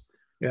house.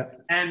 Yeah.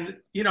 And,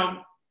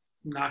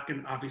 not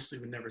going to, obviously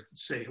would never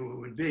say who it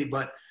would be,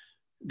 but,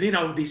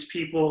 these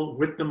people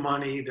with the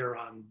money, they're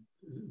on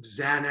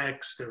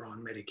Xanax, they're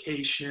on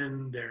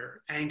medication,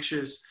 they're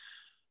anxious.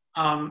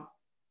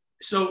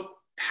 So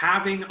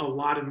having a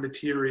lot of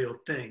material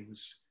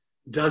things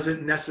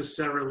doesn't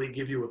necessarily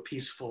give you a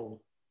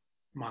peaceful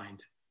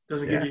mind,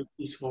 doesn't give you a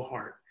peaceful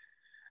heart.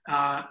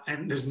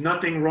 And there's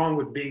nothing wrong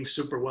with being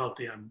super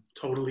wealthy. I'm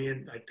totally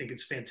in. I think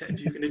it's fantastic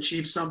if you can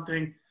achieve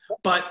something,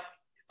 but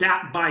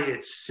that by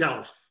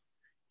itself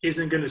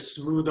isn't going to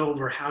smooth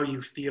over how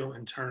you feel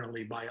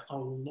internally by a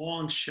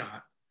long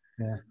shot.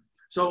 Yeah.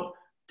 So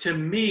to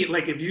me,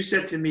 like if you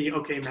said to me,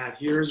 okay, Matt,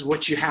 here's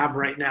what you have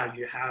right now.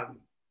 You have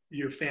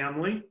your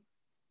family,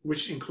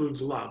 which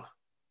includes love.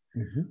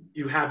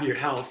 You have your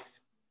health.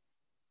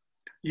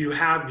 You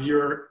have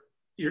your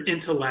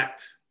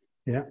intellect.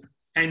 Yeah.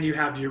 And you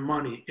have your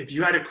money. If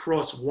you had to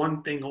cross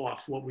one thing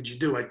off, what would you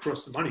do? I'd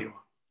cross the money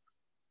off.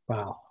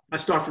 Wow. I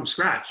start from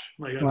scratch.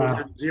 Like I go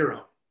from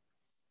zero.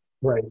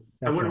 Right.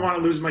 I wouldn't want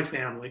to lose my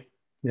family.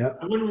 Yeah.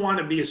 I wouldn't want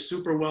to be a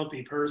super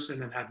wealthy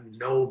person and have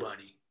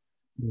nobody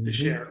to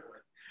share it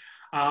with.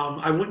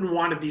 I wouldn't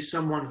want to be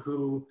someone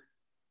who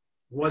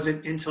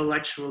wasn't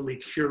intellectually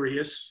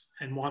curious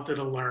and wanted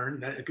to learn.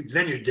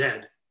 Then you're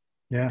dead.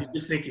 Yeah. You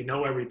just think you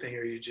know everything,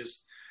 or you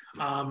just.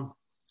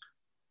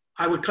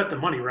 I would cut the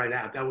money right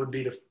out. That would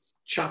be to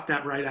chop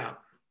that right out.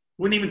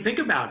 Wouldn't even think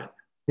about it.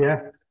 Yeah.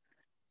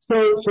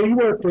 So you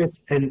work with,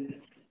 and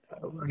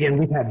again,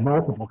 we've had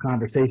multiple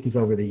conversations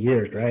over the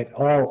years, right?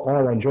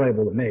 All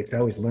enjoyable to me because I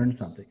always learn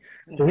something.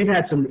 So we've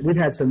had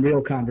some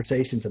real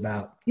conversations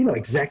about,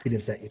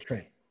 executives that you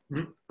train,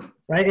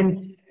 right?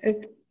 And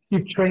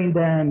you've trained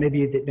them,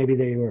 maybe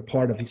they were a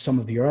part of some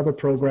of your other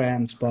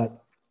programs,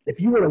 but if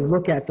you were to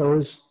look at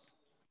those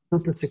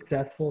super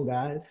successful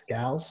guys,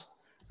 gals,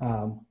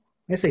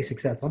 I say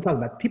successful, I'm talking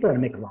about people that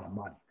make a lot of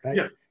money, right?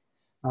 Yeah.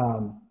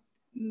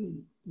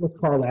 Let's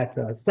call that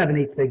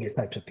 7-8 figure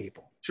types of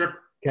people. Sure.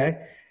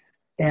 Okay.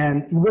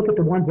 And you look at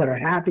the ones that are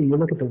happy, you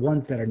look at the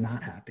ones that are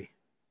not happy.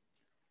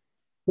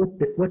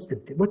 What's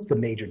the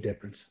major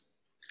difference?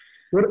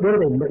 What are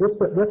they,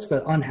 what's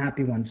the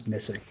unhappy ones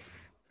missing?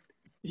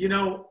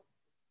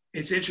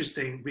 It's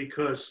interesting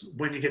because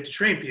when you get to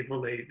train people,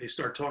 they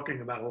start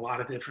talking about a lot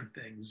of different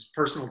things,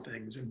 personal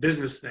things and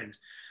business things.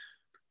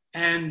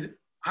 And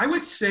I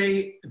would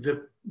say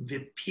the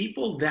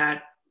people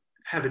that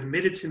have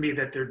admitted to me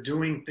that they're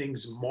doing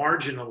things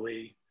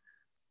marginally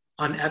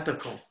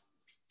unethical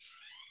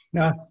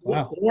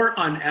or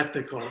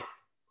unethical.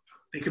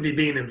 They could be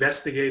being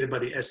investigated by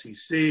the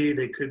SEC.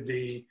 They could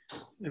be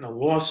in a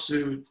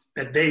lawsuit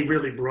that they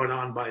really brought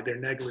on by their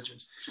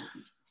negligence.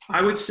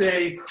 I would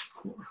say,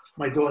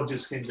 my dog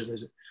just came to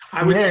visit.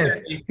 I would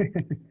say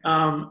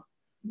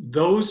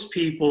those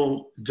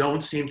people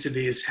don't seem to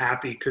be as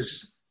happy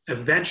because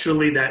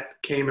eventually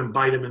that came and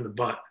bite them in the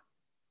butt.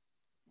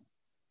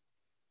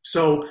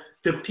 So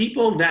the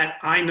people that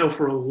I know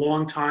for a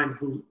long time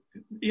who,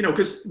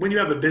 because when you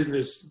have a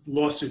business,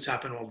 lawsuits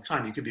happen all the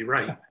time. You could be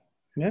right.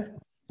 Yeah.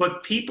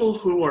 But people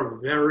who are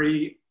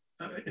very,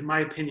 in my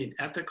opinion,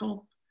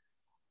 ethical,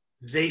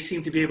 they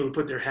seem to be able to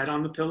put their head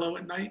on the pillow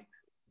at night.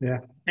 Yeah.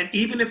 And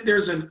even if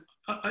there's a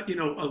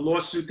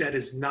lawsuit that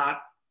is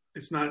not,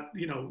 it's not,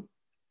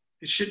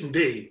 it shouldn't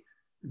be,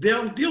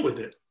 they'll deal with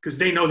it because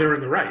they know they're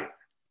in the right.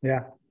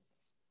 Yeah.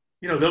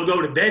 They'll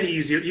go to bed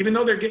easier, even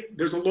though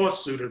there's a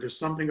lawsuit or there's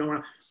something going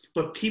on.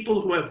 But people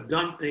who have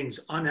done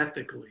things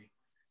unethically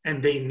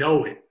and they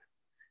know it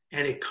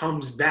and it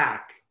comes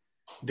back,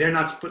 they're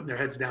not putting their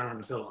heads down on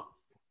the pillow.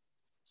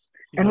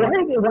 And why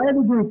are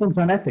they doing things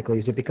unethically?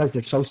 Is it because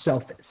they're so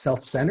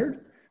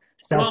self-centered,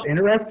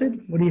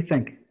 self-interested? What do you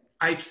think?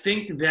 I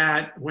think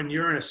that when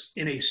you're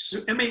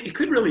it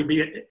could really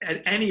be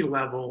at any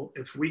level.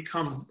 If we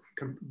become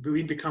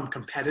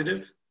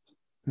competitive,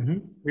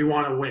 we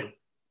want to win.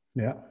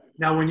 Yeah.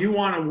 Now, when you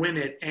want to win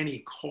at any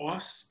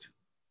cost,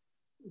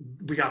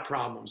 we got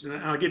problems.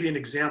 And I'll give you an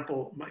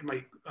example.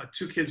 My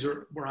 2 kids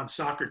were on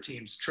soccer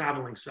teams,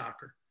 traveling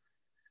soccer.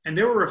 And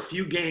there were a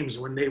few games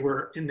when they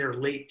were in their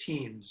late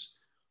teens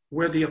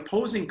where the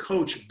opposing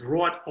coach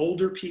brought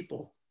older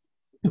people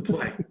to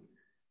play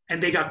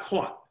and they got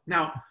caught.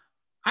 Now,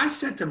 I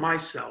said to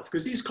myself,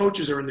 because these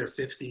coaches are in their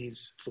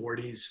 50s,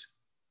 40s,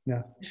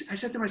 yeah. I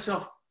said to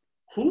myself,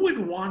 who would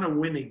want to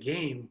win a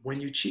game when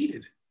you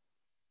cheated?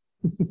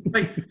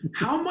 Like,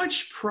 how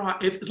much pride,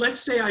 if let's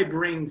say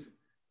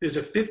there's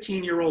a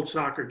 15-year-old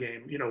soccer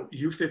game,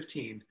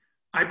 U15,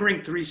 I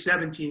bring 3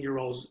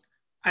 17-year-olds,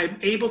 I'm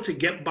able to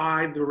get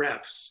by the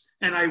refs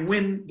and I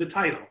win the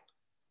title.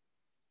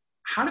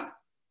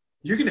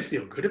 You're going to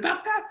feel good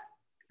about that?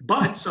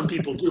 But some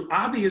people do.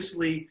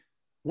 Obviously,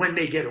 when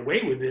they get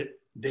away with it,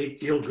 they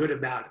feel good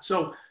about it.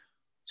 So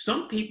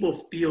some people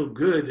feel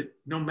good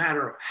no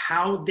matter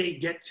how they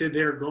get to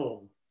their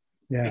goal.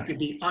 Yeah. It could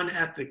be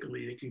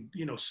unethically. They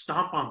could,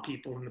 stomp on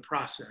people in the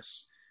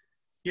process,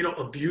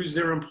 abuse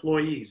their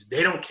employees.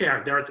 They don't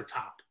care. They're at the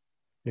top.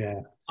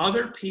 Yeah.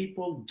 Other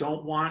people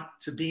don't want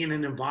to be in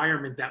an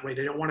environment that way.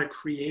 They don't want to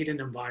create an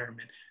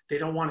environment. They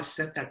don't want to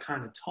set that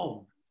kind of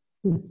tone.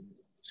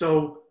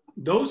 So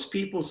those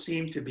people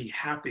seem to be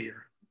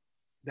happier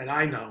that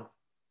I know.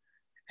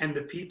 And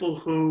the people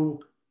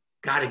who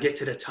got to get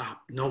to the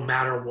top no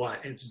matter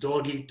what, and it's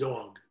dog eat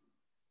dog.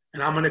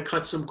 And I'm going to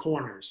cut some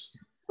corners.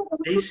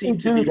 They seem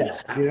to be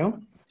that,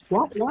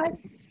 Why?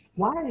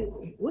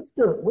 What's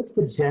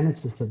the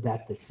genesis of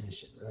that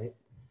decision, right?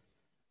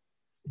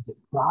 Is it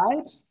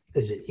pride?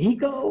 Is it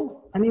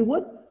ego? I mean,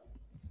 what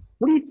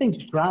do you think's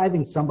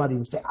driving somebody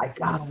to say, I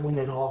gotta win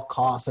at all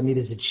costs? I mean,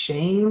 is it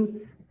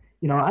shame?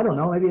 I don't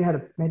know. Maybe I had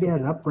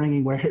an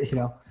upbringing where,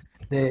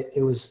 that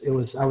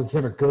I was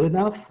never good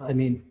enough. I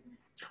mean,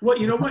 well,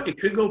 you know what? It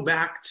could go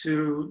back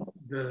to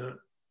the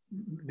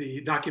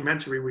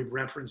documentary we've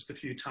referenced a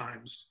few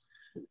times.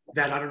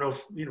 That I don't know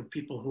if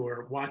people who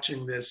are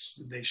watching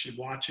this, they should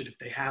watch it if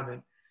they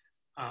haven't.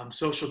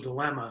 Social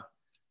Dilemma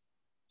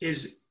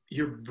is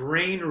your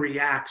brain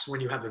reacts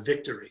when you have a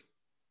victory,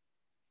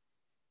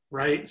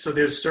 right? So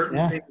there's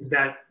certain things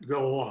that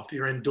go off.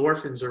 Your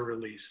endorphins are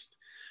released.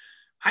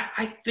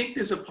 I think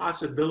there's a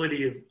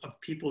possibility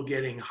of people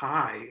getting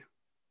high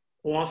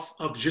off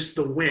of just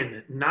the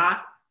win,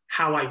 not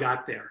how I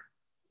got there.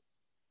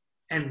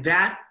 And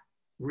that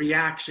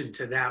reaction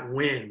to that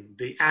win,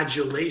 the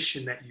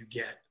adulation that you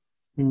get,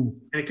 and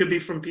it could be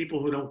from people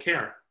who don't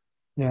care,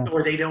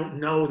 or they don't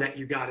know that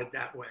you got it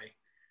that way.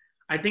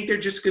 I think there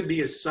just could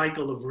be a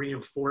cycle of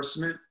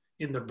reinforcement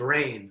in the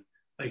brain.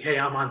 Like, hey,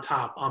 I'm on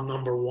top. I'm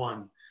number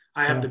one.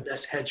 I have the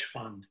best hedge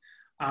fund.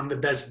 I'm the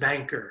best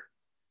banker.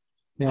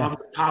 I'm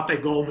the top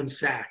at Goldman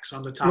Sachs.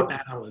 I'm the top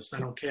analyst. I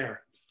don't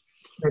care.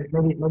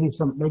 Maybe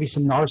some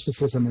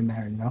narcissism in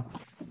there,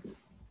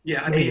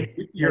 Yeah, I mean,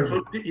 you're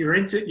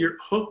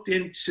hooked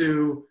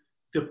into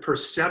the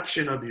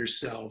perception of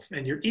yourself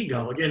and your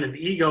ego. Again, an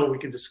ego, we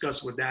can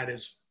discuss what that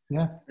is.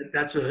 Yeah,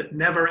 that's a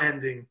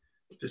never-ending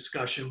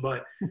discussion.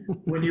 But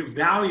when you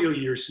value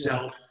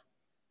yourself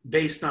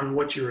based on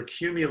what you're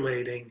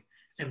accumulating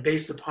and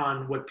based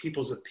upon what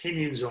people's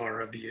opinions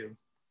are of you,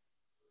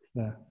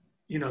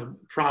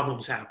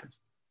 problems happen.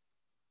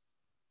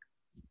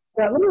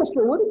 Yeah, let me ask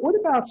you, what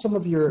about some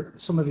of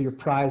your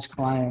prize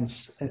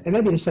clients, and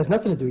maybe this has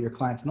nothing to do with your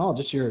clients and all,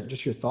 just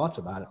your thoughts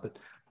about it, but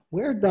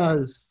where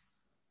does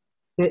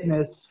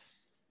fitness,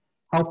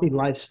 healthy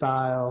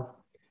lifestyle,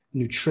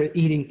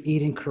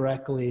 eating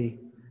correctly,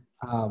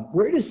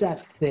 where does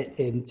that fit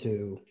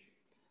into,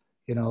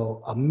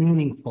 a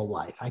meaningful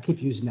life? I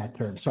keep using that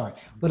term, sorry,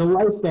 but a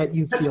life that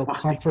you feel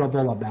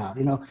comfortable about,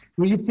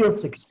 where you feel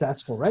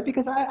successful, right?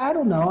 Because I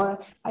don't know,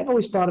 I've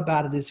always thought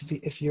about it as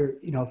if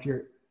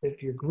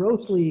you're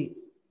grossly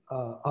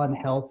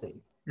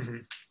unhealthy,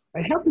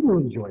 right, how can you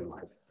enjoy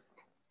life?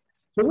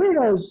 So where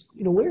does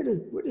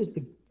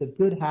the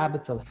good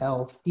habits of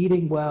health,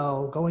 eating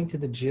well, going to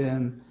the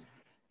gym,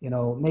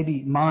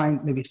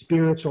 maybe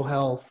spiritual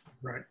health,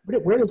 right?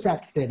 Where does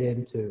that fit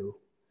into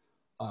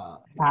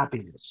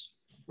happiness?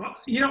 Well,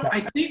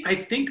 I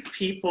think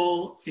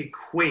people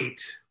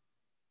equate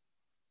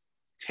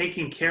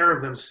taking care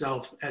of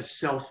themselves as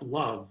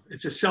self-love.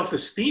 It's a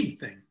self-esteem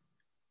thing,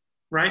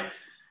 right?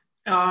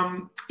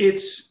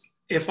 It's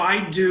if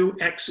I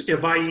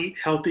eat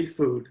healthy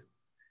food,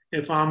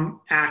 if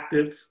I'm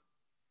active,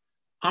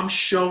 I'm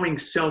showing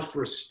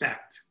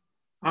self-respect.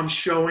 I'm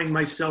showing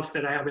myself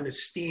that I have an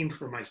esteem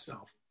for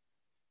myself,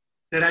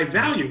 that I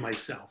value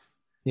myself.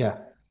 Yeah.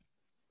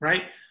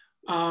 Right.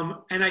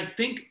 And I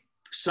think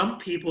some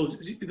people,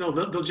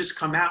 they'll just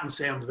come out and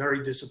say, I'm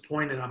very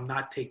disappointed. I'm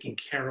not taking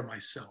care of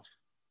myself.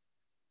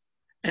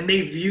 And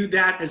they view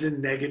that as a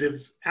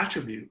negative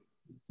attribute.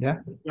 Yeah.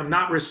 I'm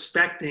not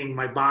respecting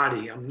my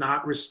body. I'm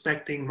not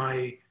respecting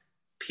my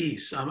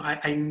peace.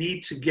 I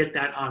need to get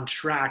that on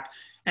track.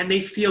 And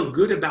they feel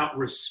good about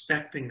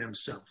respecting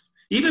themselves,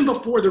 even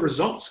before the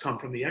results come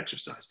from the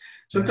exercise.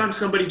 Sometimes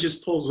somebody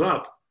just pulls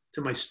up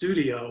to my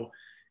studio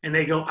and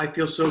they go, I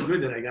feel so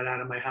good that I got out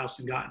of my house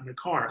and got in the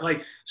car.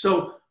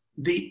 So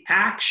the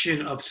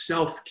action of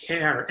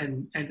self-care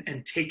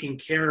and taking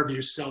care of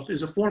yourself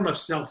is a form of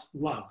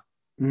self-love.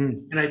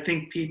 And I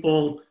think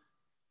people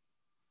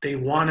They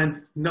want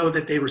to know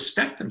that they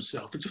respect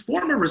themselves. It's a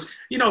form of,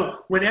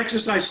 when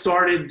exercise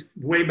started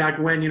way back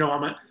when,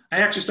 I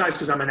exercise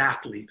because I'm an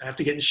athlete. I have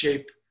to get in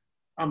shape.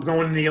 I'm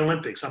going to the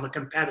Olympics. I'm a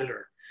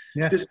competitor.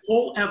 Yeah. This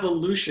whole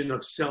evolution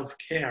of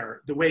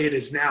self-care, the way it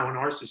is now in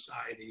our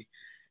society,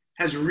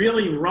 has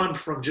really run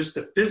from just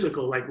the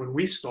physical, like when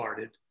we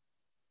started,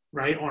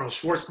 right? Arnold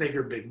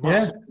Schwarzenegger, big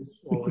muscles,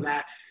 all of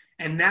that.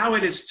 And now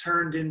it has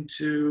turned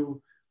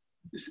into,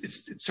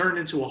 it's turned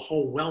into a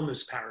whole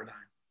wellness paradigm.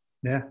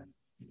 Yeah.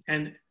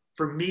 And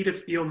for me to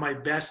feel my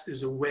best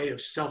is a way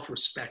of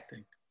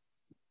self-respecting.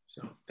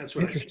 So that's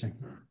what Interesting.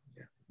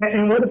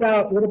 And what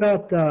about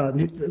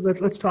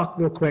let's talk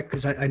real quick,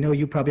 because I know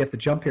you probably have to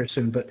jump here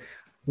soon, but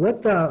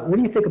what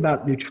do you think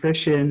about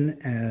nutrition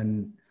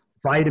and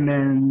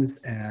vitamins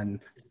and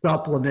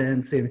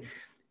supplements? And,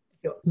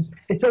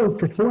 it's always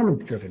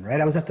performance driven,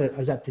 right? I was at the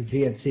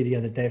GNC the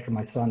other day for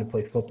my son to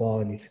play football,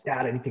 and he said,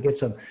 "Dad, I need to get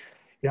some,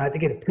 I have to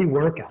get a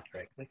pre-workout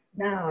drink." Like,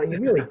 no, you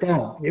really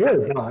don't. You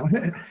really don't.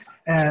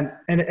 and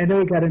then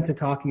we got into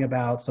talking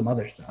about some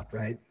other stuff,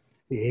 right?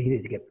 You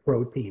need to get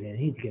protein, and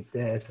you need to get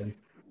this, and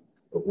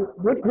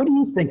what do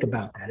you think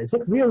about that? Is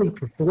it really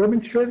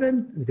performance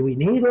driven? Do we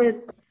need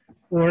it,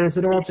 or is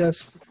it all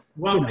just?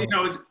 Well,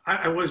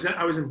 I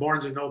was in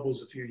Barnes and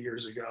Nobles a few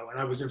years ago, and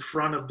I was in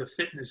front of the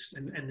fitness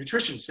and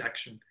nutrition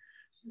section,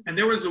 and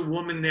there was a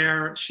woman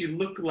there. She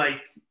looked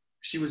like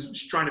she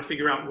was trying to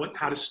figure out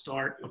how to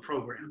start a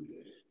program,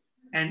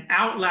 and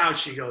out loud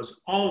she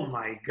goes, "Oh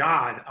my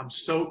God, I'm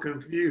so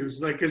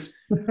confused!" Like, because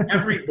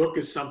every book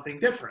is something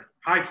different: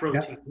 high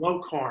protein, low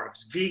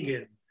carbs,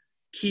 vegan,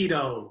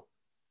 keto.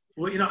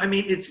 Well,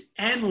 it's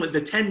endless.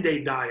 The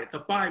 10-day diet,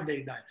 the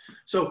 5-day diet.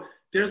 So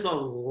there's a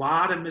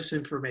lot of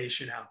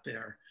misinformation out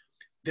there.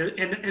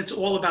 And it's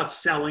all about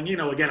selling.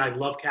 Again, I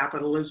love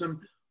capitalism,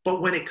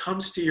 but when it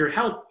comes to your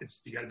health,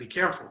 you got to be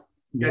careful.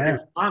 You got to be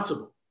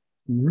responsible.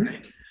 Mm-hmm.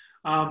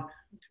 Right?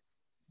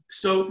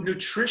 So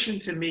nutrition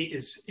to me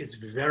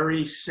is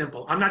very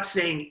simple. I'm not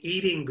saying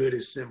eating good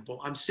is simple.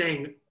 I'm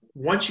saying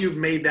once you've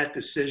made that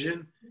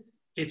decision,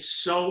 it's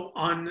so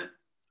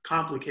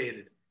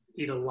uncomplicated.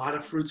 Eat a lot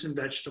of fruits and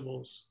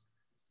vegetables.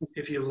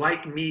 If you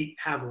like meat,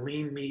 have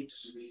lean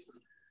meats.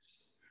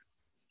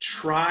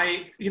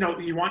 Try,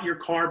 you want your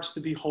carbs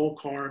to be whole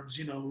carbs,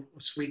 a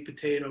sweet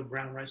potato,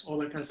 brown rice, all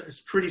that kind of stuff. It's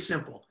pretty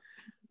simple.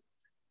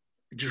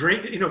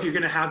 Drink, if you're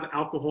going to have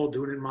alcohol,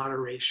 do it in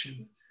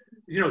moderation.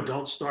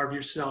 Don't starve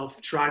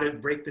yourself. Try to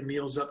break the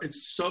meals up.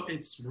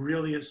 It's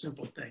really a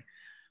simple thing.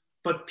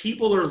 But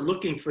people are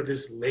looking for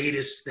this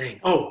latest thing.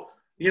 Oh,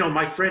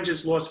 my friend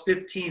just lost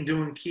 15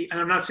 doing keto. And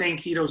I'm not saying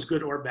keto is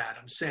good or bad.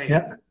 I'm saying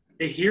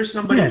they hear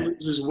somebody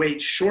loses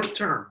weight short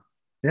term.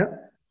 Yeah.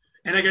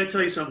 And I got to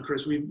tell you something,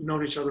 Chris. We've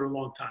known each other a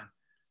long time.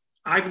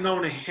 I've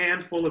known a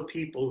handful of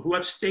people who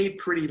have stayed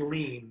pretty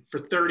lean for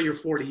 30 or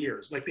 40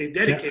 years. Like, they've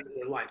dedicated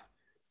their life.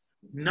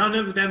 None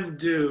of them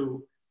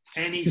do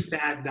any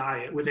fad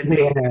diet with a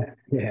name.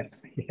 Yeah.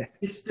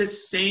 It's the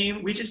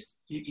same.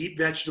 You eat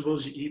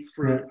vegetables, you eat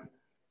fruit,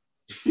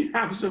 you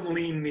have some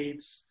lean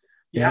meats.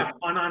 You have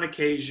fun on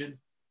occasion.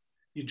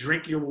 You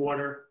drink your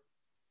water.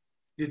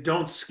 You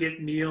don't skip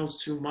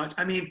meals too much.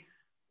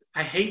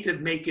 I hate to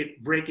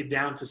break it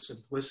down to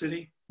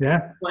simplicity.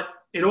 Yeah. But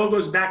it all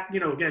goes back,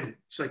 again,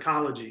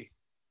 psychology.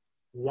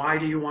 Why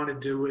do you want to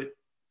do it?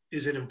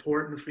 Is it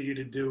important for you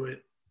to do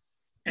it?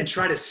 And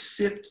try to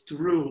sift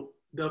through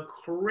the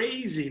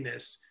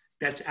craziness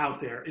that's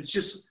out there. It's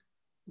just,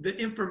 the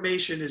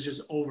information is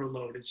just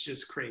overload. It's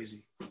just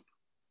crazy.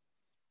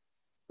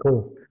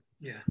 Cool.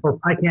 Yeah. Well,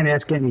 I can't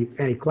ask any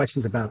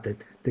questions about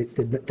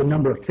the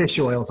number of fish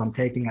oils I'm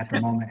taking at the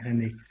moment,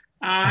 and the.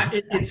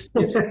 It's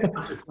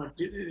consequent.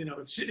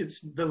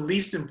 It's the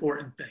least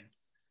important thing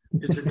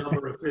is the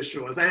number of fish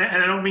oils.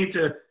 And I don't mean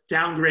to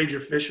downgrade your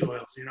fish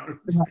oils.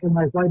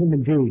 My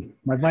vitamin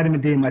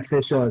D, and my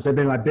fish oils. I've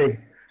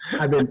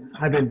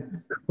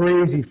been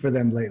crazy for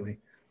them lately.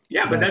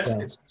 Yeah, but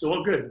it's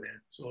all good,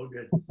 man. It's all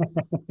good.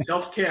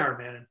 Self-care,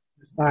 man.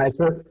 All right.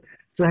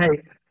 So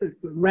hey,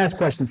 last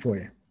question for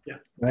you. Yeah.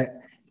 Right.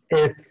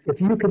 If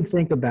you can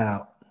think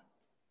about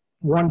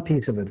one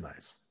piece of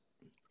advice,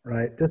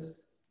 right, just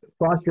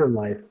across your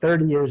life,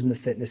 30 years in the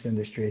fitness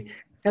industry,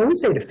 and we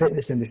say the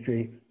fitness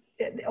industry,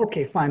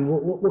 okay, fine,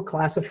 we'll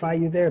classify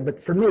you there,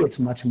 but for me, it's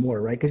much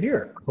more, right? Because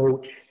you're a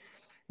coach,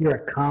 you're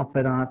a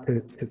confidant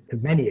to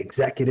many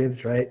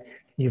executives, right?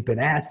 You've been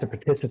asked to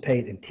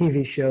participate in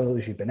TV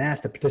shows, you've been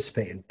asked to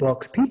participate in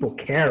books. People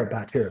care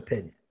about your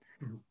opinion.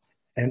 Mm-hmm.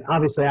 And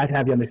obviously, I'd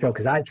have you on the show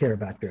because I care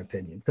about your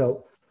opinion.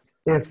 So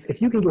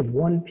if you can give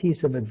one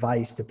piece of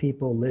advice to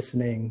people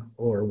listening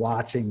or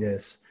watching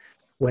this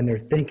when they're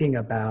thinking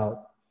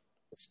about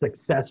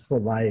successful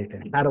life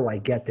and how do I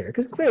get there?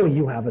 Because clearly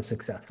you have a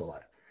successful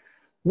life.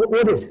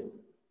 What is it?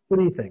 What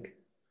do you think?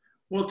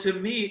 Well, to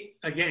me,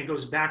 again, it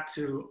goes back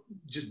to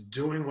just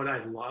doing what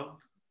I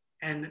love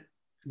and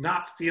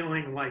not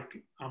feeling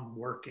like I'm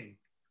working.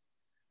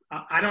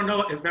 I don't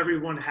know if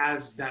everyone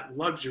has that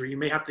luxury. You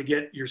may have to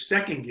get your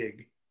second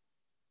gig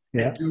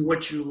and do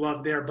what you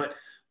love there. But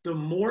the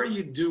more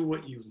you do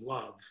what you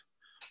love,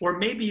 Or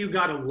maybe you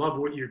got to love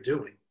what you're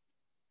doing.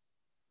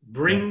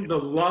 Bring the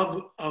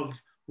love of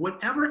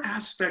whatever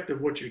aspect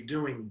of what you're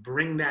doing,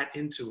 bring that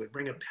into it,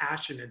 bring a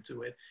passion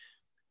into it.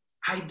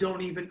 I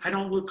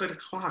don't look at a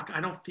clock.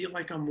 I don't feel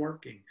like I'm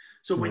working.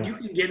 So when you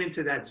can get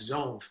into that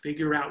zone,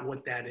 figure out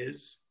what that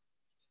is,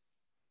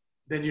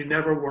 then you're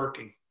never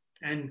working.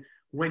 And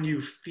when you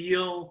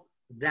feel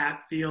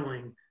that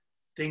feeling,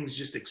 things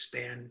just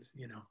expand,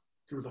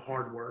 through the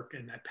hard work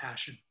and that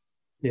passion.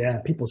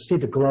 Yeah, people see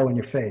the glow in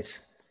your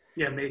face.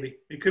 Yeah, maybe.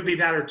 It could be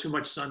that or too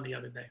much sun the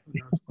other day. Who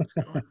knows what's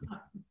going on?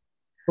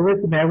 Well,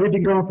 listen, man, we've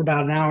been going for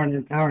about an hour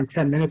and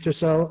 10 minutes or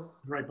so.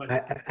 Right, buddy.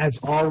 As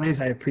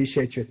always, I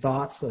appreciate your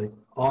thoughts. Like,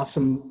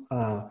 awesome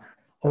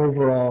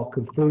overall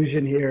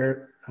conclusion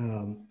here.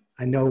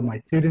 I know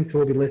my students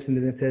will be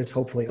listening to this.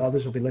 Hopefully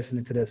others will be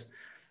listening to this.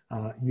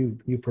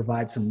 You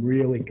provide some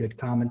really good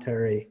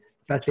commentary,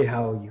 especially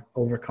how you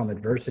overcome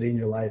adversity in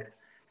your life,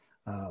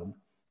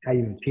 how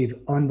you achieve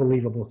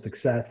unbelievable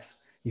success.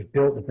 You've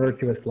built a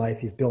virtuous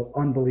life. You've built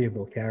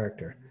unbelievable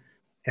character.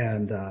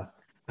 And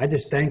I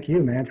just thank you,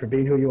 man, for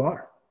being who you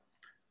are.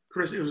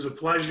 Chris, it was a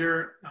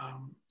pleasure.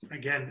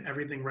 Again,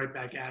 everything right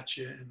back at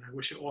you. And I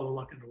wish you all the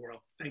luck in the world.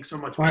 Thanks so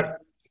much. All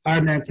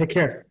right, man. Take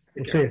care.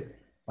 We'll see you.